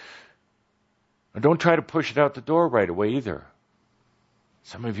 And don't try to push it out the door right away either.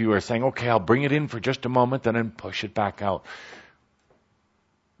 Some of you are saying, okay, I'll bring it in for just a moment and then push it back out.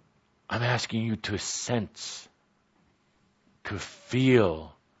 I'm asking you to sense, to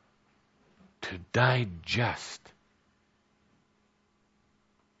feel, to digest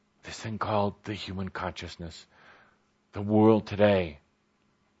this thing called the human consciousness, the world today.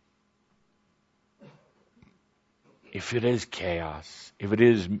 If it is chaos, if it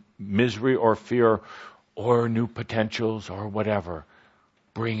is misery or fear or new potentials or whatever,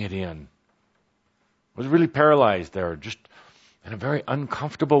 bring it in. I was really paralyzed there, just in a very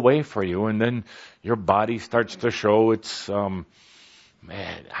uncomfortable way for you, and then your body starts to show its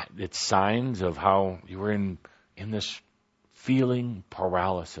signs of how you were in this feeling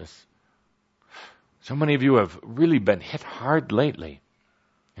paralysis. So many of you have really been hit hard lately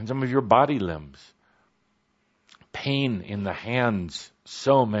in some of your body limbs. Pain in the hands,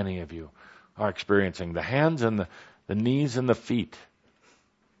 so many of you are experiencing. The hands and the knees and the feet.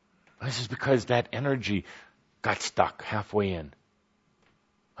 This is because that energy got stuck halfway in.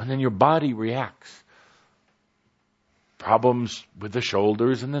 And then your body reacts. Problems with the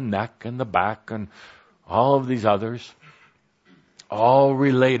shoulders and the neck and the back and all of these others, all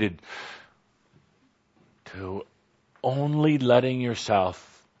related to only letting yourself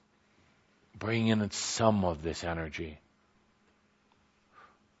bring in some of this energy.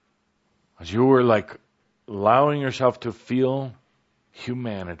 As you were like allowing yourself to feel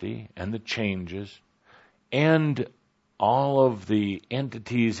humanity and the changes and all of the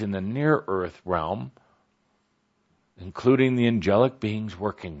entities in the near earth realm, including the angelic beings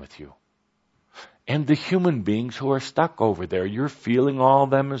working with you and the human beings who are stuck over there, you're feeling all of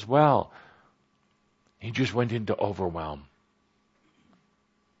them as well. You just went into overwhelm.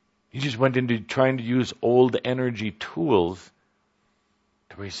 You just went into trying to use old energy tools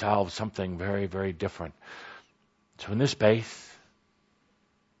to resolve something very, very different. So in this space,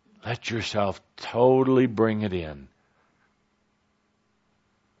 let yourself totally bring it in.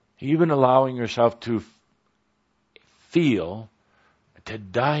 Even allowing yourself to feel, to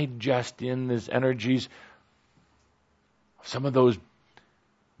digest in these energies of some of those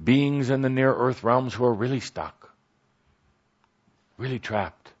beings in the near earth realms who are really stuck, really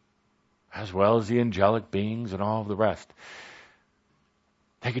trapped, as well as the angelic beings and all of the rest.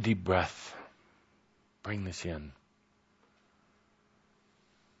 Take a deep breath. Bring this in.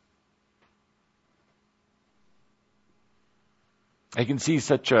 I can see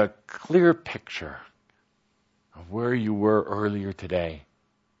such a clear picture of where you were earlier today.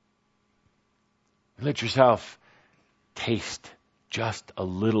 Let yourself taste just a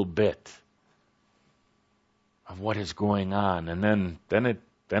little bit of what is going on, and then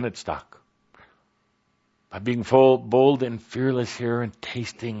it stuck. By being bold and fearless here and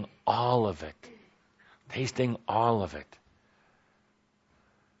tasting all of it,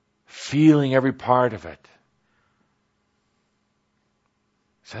 feeling every part of it,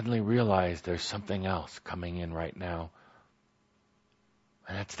 suddenly realize there's something else coming in right now.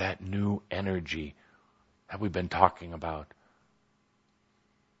 And that's that new energy that we've been talking about.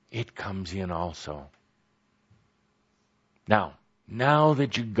 It comes in also. Now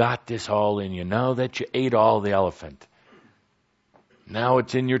that you got this all in you, now that you ate all the elephant, now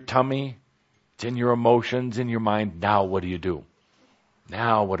it's in your tummy, it's in your emotions, in your mind, now what do you do?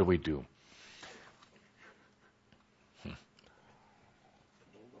 Now what do we do?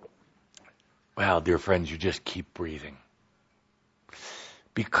 Well, dear friends, you just keep breathing.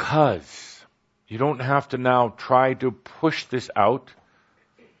 Because you don't have to now try to push this out.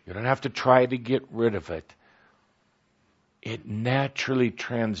 You don't have to try to get rid of it. It naturally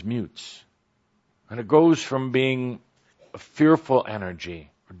transmutes. And it goes from being a fearful energy,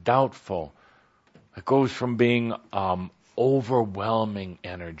 or doubtful. It goes from being overwhelming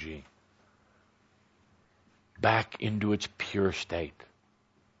energy back into its pure state.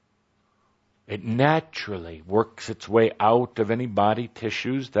 It naturally works its way out of any body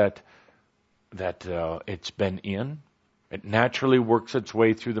tissues that it's been in. It naturally works its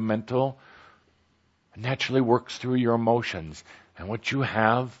way through the mental. It naturally works through your emotions. And what you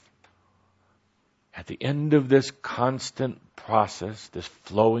have at the end of this constant process, this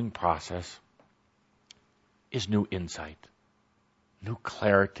flowing process, is new insight, new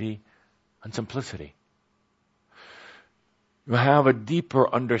clarity, and simplicity. You have a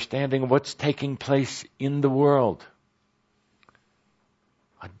deeper understanding of what's taking place in the world.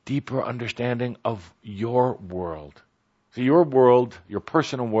 A deeper understanding of your world. So your world, your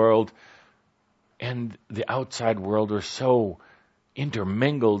personal world, and the outside world are so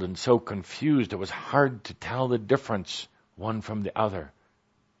intermingled and so confused, it was hard to tell the difference one from the other.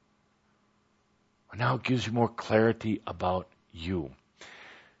 Now it gives you more clarity about you.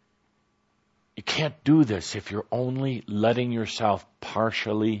 You can't do this if you're only letting yourself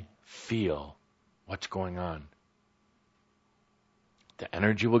partially feel what's going on. The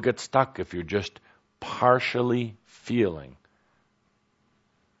energy will get stuck if you're just partially feeling.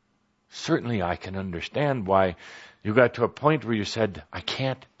 certainly I can understand why you got to a point where you said, I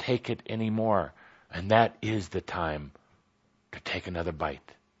can't take it anymore. And that is the time to take another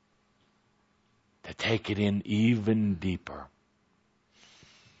bite, to take it in even deeper.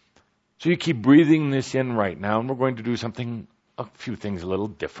 So you keep breathing this in right now, and we're going to do a few things a little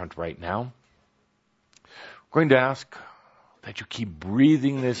different right now. We're going to ask that you keep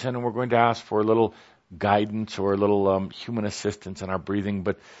breathing this in, and we're going to ask for a little guidance or a little human assistance in our breathing.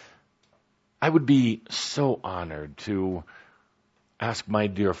 But I would be so honored to ask my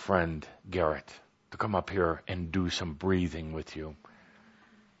dear friend Garrett to come up here and do some breathing with you.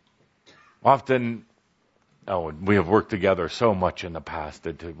 Often, we have worked together so much in the past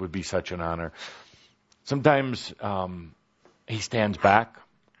that it would be such an honor. Sometimes he stands back,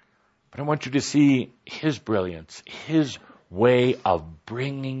 but I want you to see his brilliance, his way of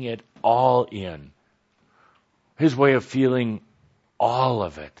bringing it all in, his way of feeling all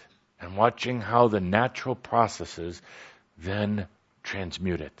of it, and watching how the natural processes then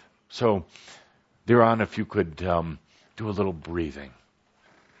transmute it. So, dear Anna, if you could do a little breathing.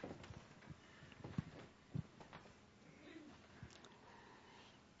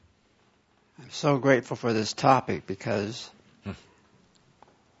 I'm so grateful for this topic because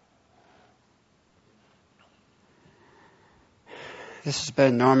this has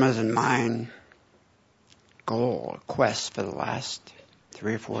been Norma's and mine goal, quest for the last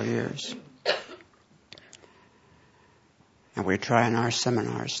 3 or 4 years. And we try in our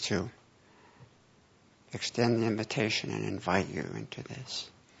seminars to extend the invitation and invite you into this.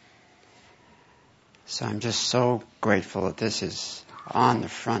 So I'm just so grateful that this is on the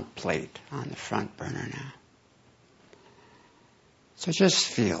front plate, on the front burner now. So just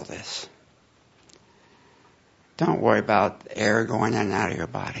feel this. Don't worry about air going in and out of your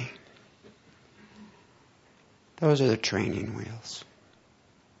body. Those are the training wheels.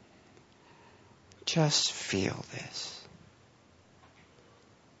 Just feel this.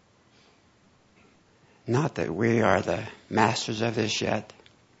 Not that we are the masters of this yet,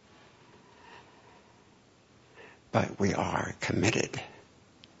 but we are committed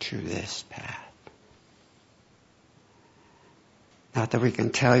to this path. Not that we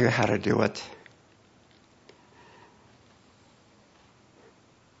can tell you how to do it,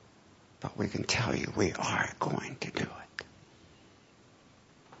 but we can tell you we are going to do it.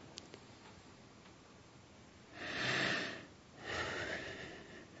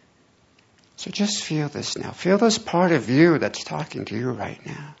 So just feel this now. Feel this part of you that's talking to you right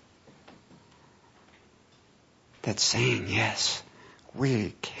now. That's saying, yes,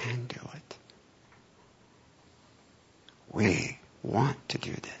 we can do it. We want to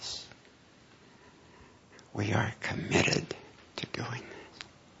do this. We are committed to doing this.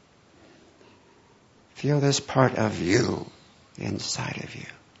 Feel this part of you inside of you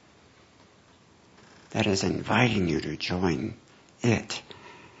that is inviting you to join it.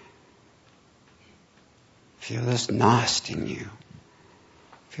 Feel this Gnost in you.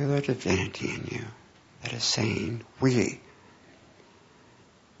 Feel the divinity in you that is saying, we,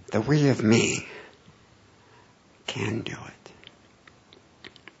 the we of me, can do it.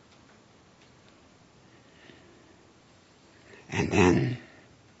 And then,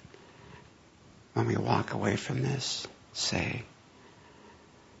 when we walk away from this, say,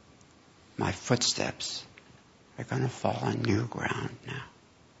 my footsteps are going to fall on new ground now.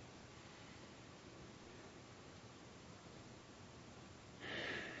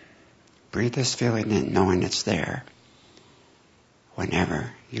 Breathe this feeling in, knowing it's there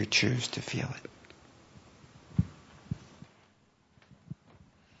whenever you choose to feel it.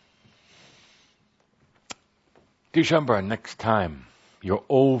 Dishambra, next time you're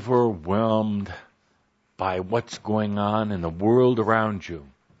overwhelmed by what's going on in the world around you,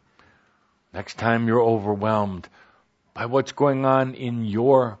 next time you're overwhelmed by what's going on in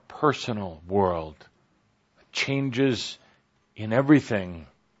your personal world, changes in everything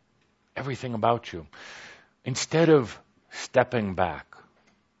about you, instead of stepping back,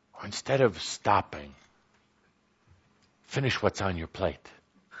 or instead of stopping, finish what's on your plate.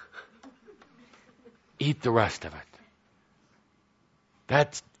 Eat the rest of it.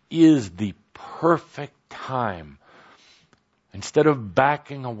 That is the perfect time, instead of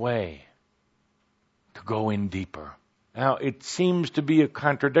backing away, to go in deeper. Now, it seems to be a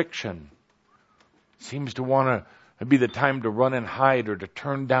contradiction. It seems to want to be the time to run and hide or to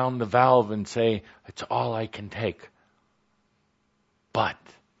turn down the valve and say, it's all I can take. But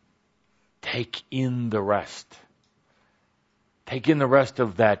take in the rest. Take in the rest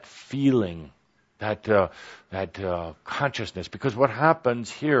of that feeling, that consciousness. Because what happens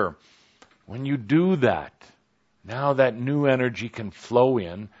here, when you do that, now that new energy can flow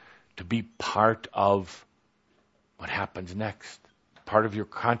in. to be part of what happens next, part of your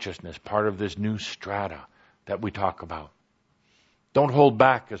consciousness, part of this new strata that we talk about. Don't hold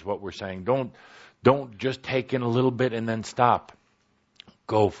back is what we're saying. Don't just take in a little bit and then stop.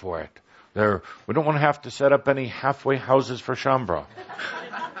 Go for it. We don't want to have to set up any halfway houses for Shaumbra.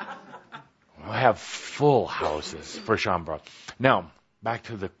 We'll have full houses for Shaumbra. Now, back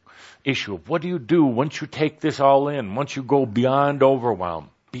to the issue of what do you do once you take this all in, once you go beyond overwhelm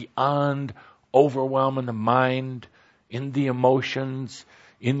in the mind, in the emotions,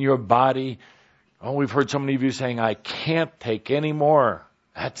 in your body. Oh, we've heard so many of you saying, I can't take any more.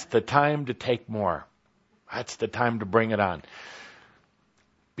 That's the time to take more. That's the time to bring it on.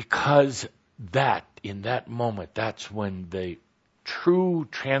 Because in that moment, that's when the true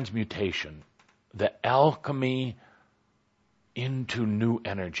transmutation, the alchemy into new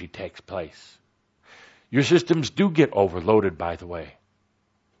energy takes place. Your systems do get overloaded, by the way.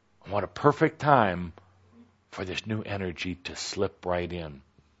 What a perfect time for this new energy to slip right in.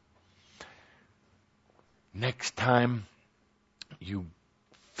 Next time you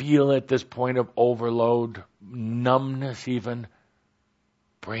feel at this point of overload, numbness even,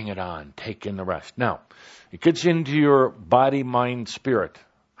 bring it on. Take in the rest. Now, it gets into your body, mind, spirit.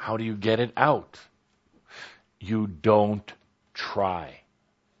 How do you get it out? You don't try.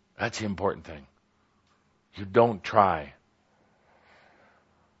 That's the important thing. You don't try.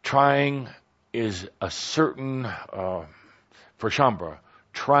 Trying is a certain, for Shaumbra,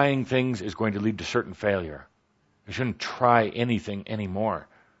 trying things is going to lead to certain failure. You shouldn't try anything anymore.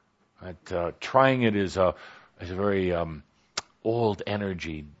 Trying it is a very old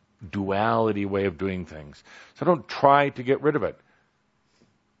energy, duality way of doing things. So don't try to get rid of it.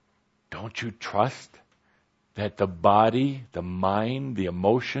 Don't you trust that the body, the mind, the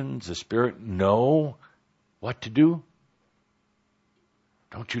emotions, the spirit know what to do?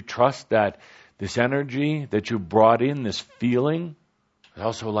 Don't you trust that this energy that you brought in, this feeling, is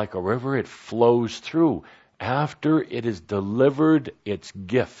also like a river? It flows through after it is delivered its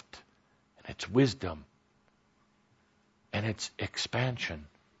gift and its wisdom and its expansion.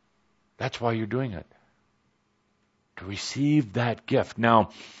 That's why you're doing it. To receive that gift. Now,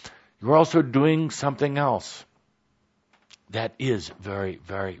 you're also doing something else that is very,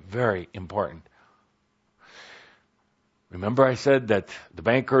 very, very important. Remember I said that the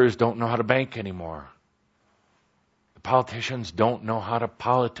bankers don't know how to bank anymore. The politicians don't know how to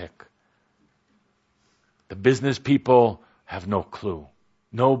politic. The business people have no clue.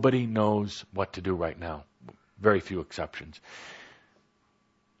 Nobody knows what to do right now. Very few exceptions.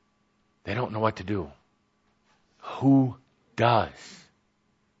 They don't know what to do. Who does?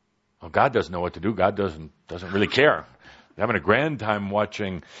 Well, God doesn't know what to do. God doesn't really care. They're having a grand time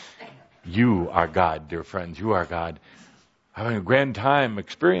watching. You are God, dear friends. You are God. Having a grand time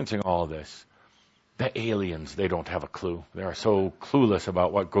experiencing all this. The aliens, they don't have a clue. They are so clueless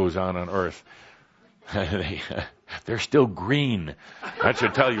about what goes on Earth. They're still green. That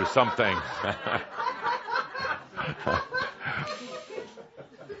should tell you something.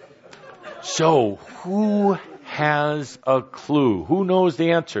 So, who has a clue? Who knows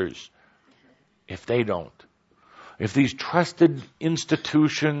the answers? If they don't. If these trusted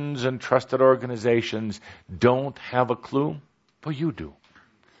institutions and trusted organizations don't have a clue, well, you do.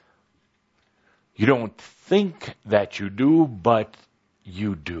 You don't think that you do, but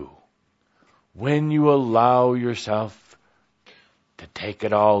you do. When you allow yourself to take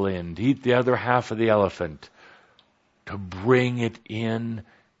it all in, to eat the other half of the elephant, to bring it in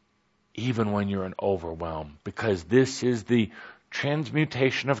even when you're in overwhelm, because this is the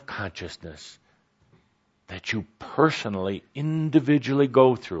transmutation of consciousness that you personally, individually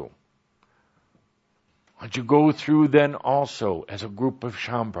go through. What you go through then also as a group of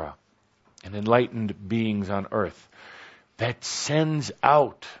Shaumbra, and enlightened beings on earth, that sends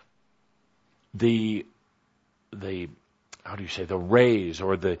out the rays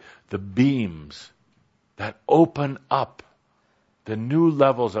or the beams that open up the new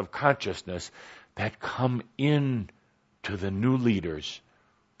levels of consciousness that come in to the new leaders,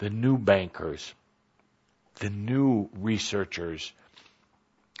 the new bankers, the new researchers,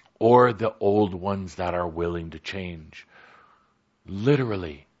 or the old ones that are willing to change.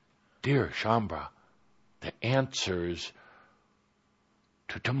 Literally, dear Shaumbra, the answers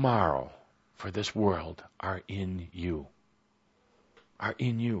to tomorrow for this world are in you. Are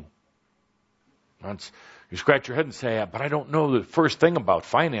in you. Once you scratch your head and say, but I don't know the first thing about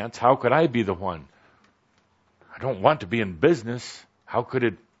finance. How could I be the one? I don't want to be in business. How could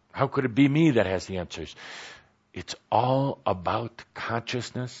it be me that has the answers? It's all about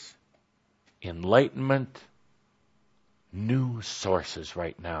consciousness, enlightenment, new sources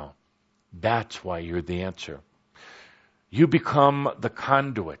right now. That's why you're the answer. You become the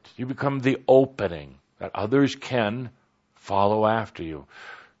conduit. You become the opening that others can follow after you.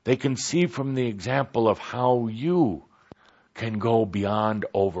 They can see from the example of how you can go beyond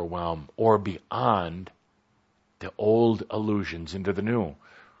overwhelm or beyond the old illusions into the new.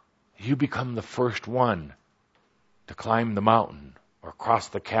 You become the first one to climb the mountain or cross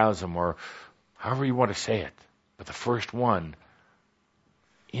the chasm or however you want to say it, but the first one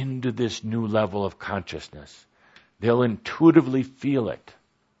into this new level of consciousness. They'll intuitively feel it.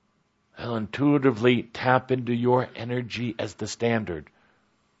 They'll intuitively tap into your energy as the standard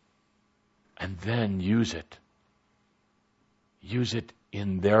and then use it. Use it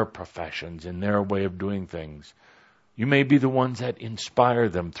in their professions, in their way of doing things. You may be the ones that inspire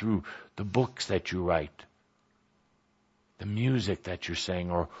them through the books that you write, the music that you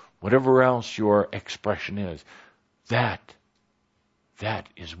sing, or whatever else your expression is. That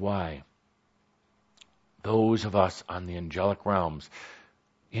is why those of us on the angelic realms,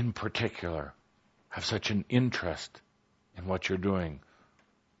 in particular, have such an interest in what you're doing.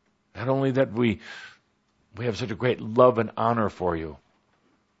 Not only that we have such a great love and honor for you,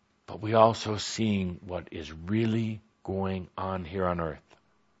 but we also seeing what is really going on here on earth.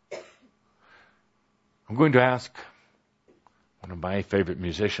 I'm going to ask one of my favorite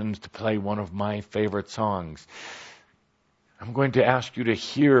musicians to play one of my favorite songs. I'm going to ask you to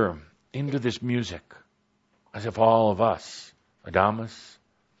hear into this music as if all of us, Adamus,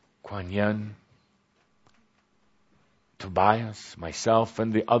 Kuan Yin, Tobias, myself,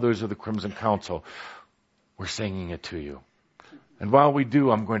 and the others of the Crimson Council, we're singing it to you. And while we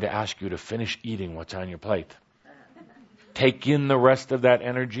do, I'm going to ask you to finish eating what's on your plate. Take in the rest of that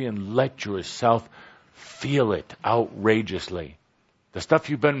energy and let yourself feel it outrageously. The stuff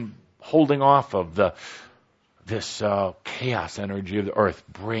you've been holding off of, this chaos energy of the earth,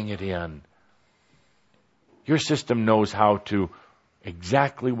 bring it in. Your system knows how to,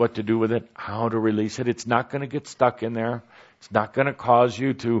 exactly what to do with it, how to release it. It's not going to get stuck in there. It's not going to cause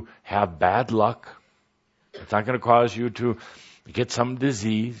you to have bad luck. It's not going to cause you to get some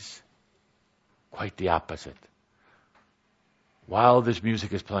disease. Quite the opposite. While this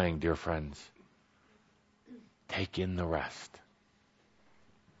music is playing, dear friends, take in the rest.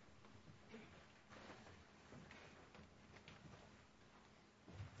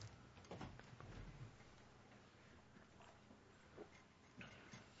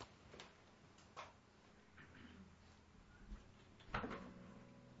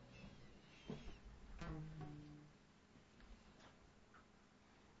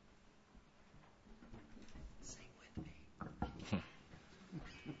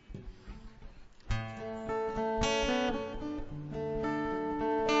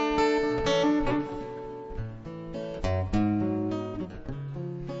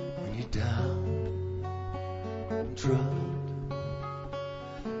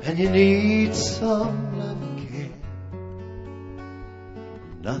 And you need some love and care.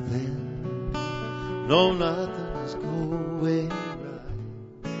 Nothing, no, nothing is going right.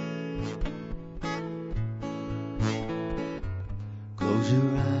 Close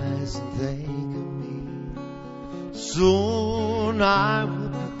your eyes and think of me. Soon I will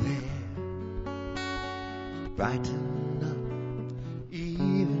be there to brighten up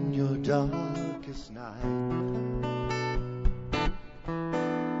even your darkest night.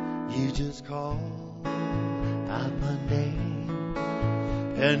 You just call out my name,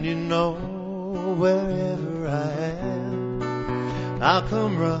 and you know wherever I am, I'll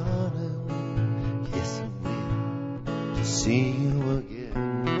come running, yes I will, to see you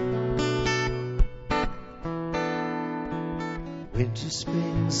again. Winter,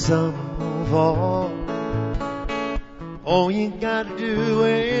 spring, summer, fall, all you gotta do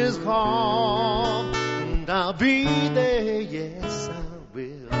is call, and I'll be there, yes I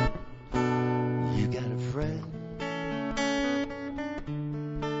will. Friend,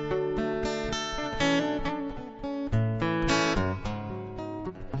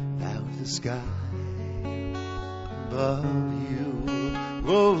 out the sky above you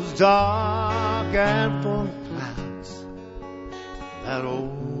grows dark and full of clouds. That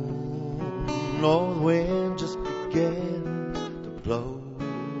old north wind just began to blow.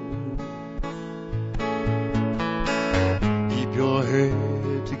 Keep your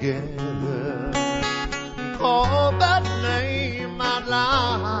head together. Call that name out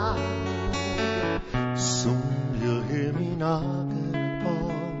loud. Soon you'll hear me knocking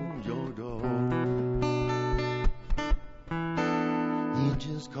on your door. You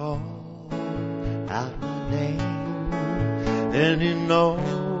just call out my name, and you know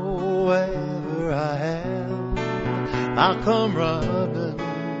wherever I am, I'll come running,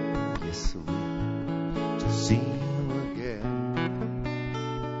 yes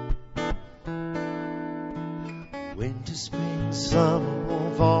summer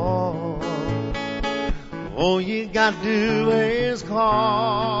won't fall. All you got to do is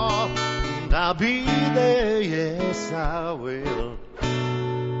call, and I'll be there, yes I will.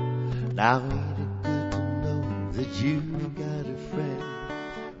 Now ain't it good to know that you got a friend?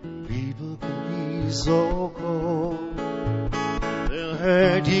 People can be so cold. They'll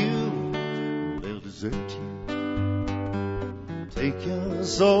hurt you, they'll desert you, take your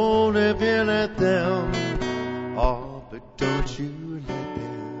soul if you let them. Oh, but don't you let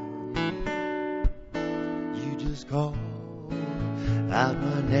them. You just call out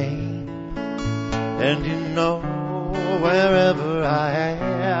my name, and you know wherever I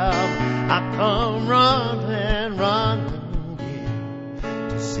am, I come running, running, yeah,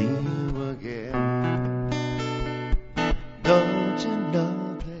 to see you again. Don't you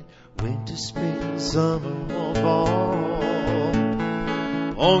know that winter, spring, summer, or fall,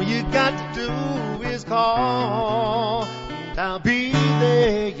 all you got to do is call, and I'll be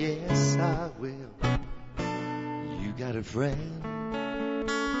there, yes I will. You got a friend,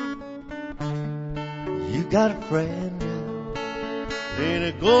 you got a friend now. Ain't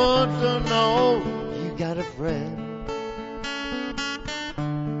it good to know you got a friend?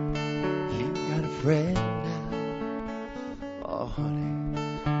 You got a friend now. Oh honey,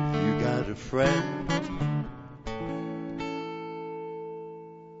 you got a friend.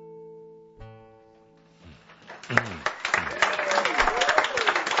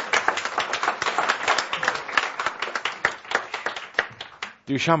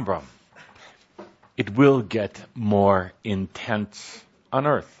 Dear Shaumbra, it will get more intense on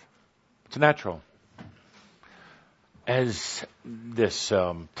earth. It's natural. As this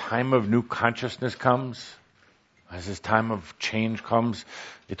time of new consciousness comes, as this time of change comes,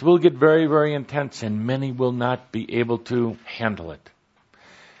 it will get very, very intense, and many will not be able to handle it.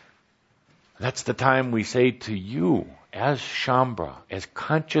 That's the time we say to you, as Shaumbra, as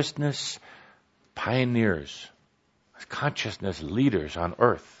consciousness pioneers, as consciousness leaders on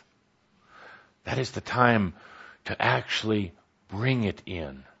earth, that is the time to actually bring it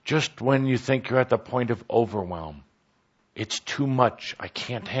in. Just when you think you're at the point of overwhelm, it's too much, I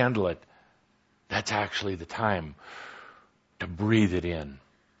can't handle it, that's actually the time to breathe it in.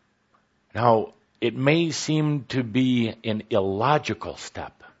 Now, it may seem to be an illogical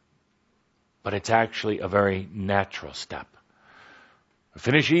step, but it's actually a very natural step. You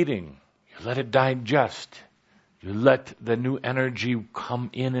finish eating, you let it digest, you let the new energy come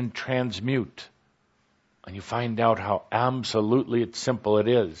in and transmute, and you find out how absolutely simple it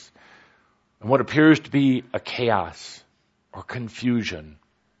is. And what appears to be a chaos or confusion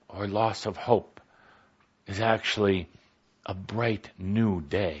or loss of hope is actually a bright new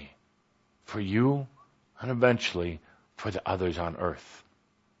day for you and eventually for the others on earth.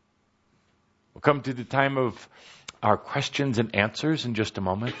 We'll come to the time of our questions and answers in just a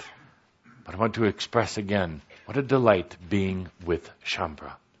moment, but I want to express again what a delight being with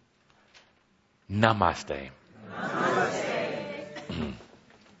Shaumbra. Namaste.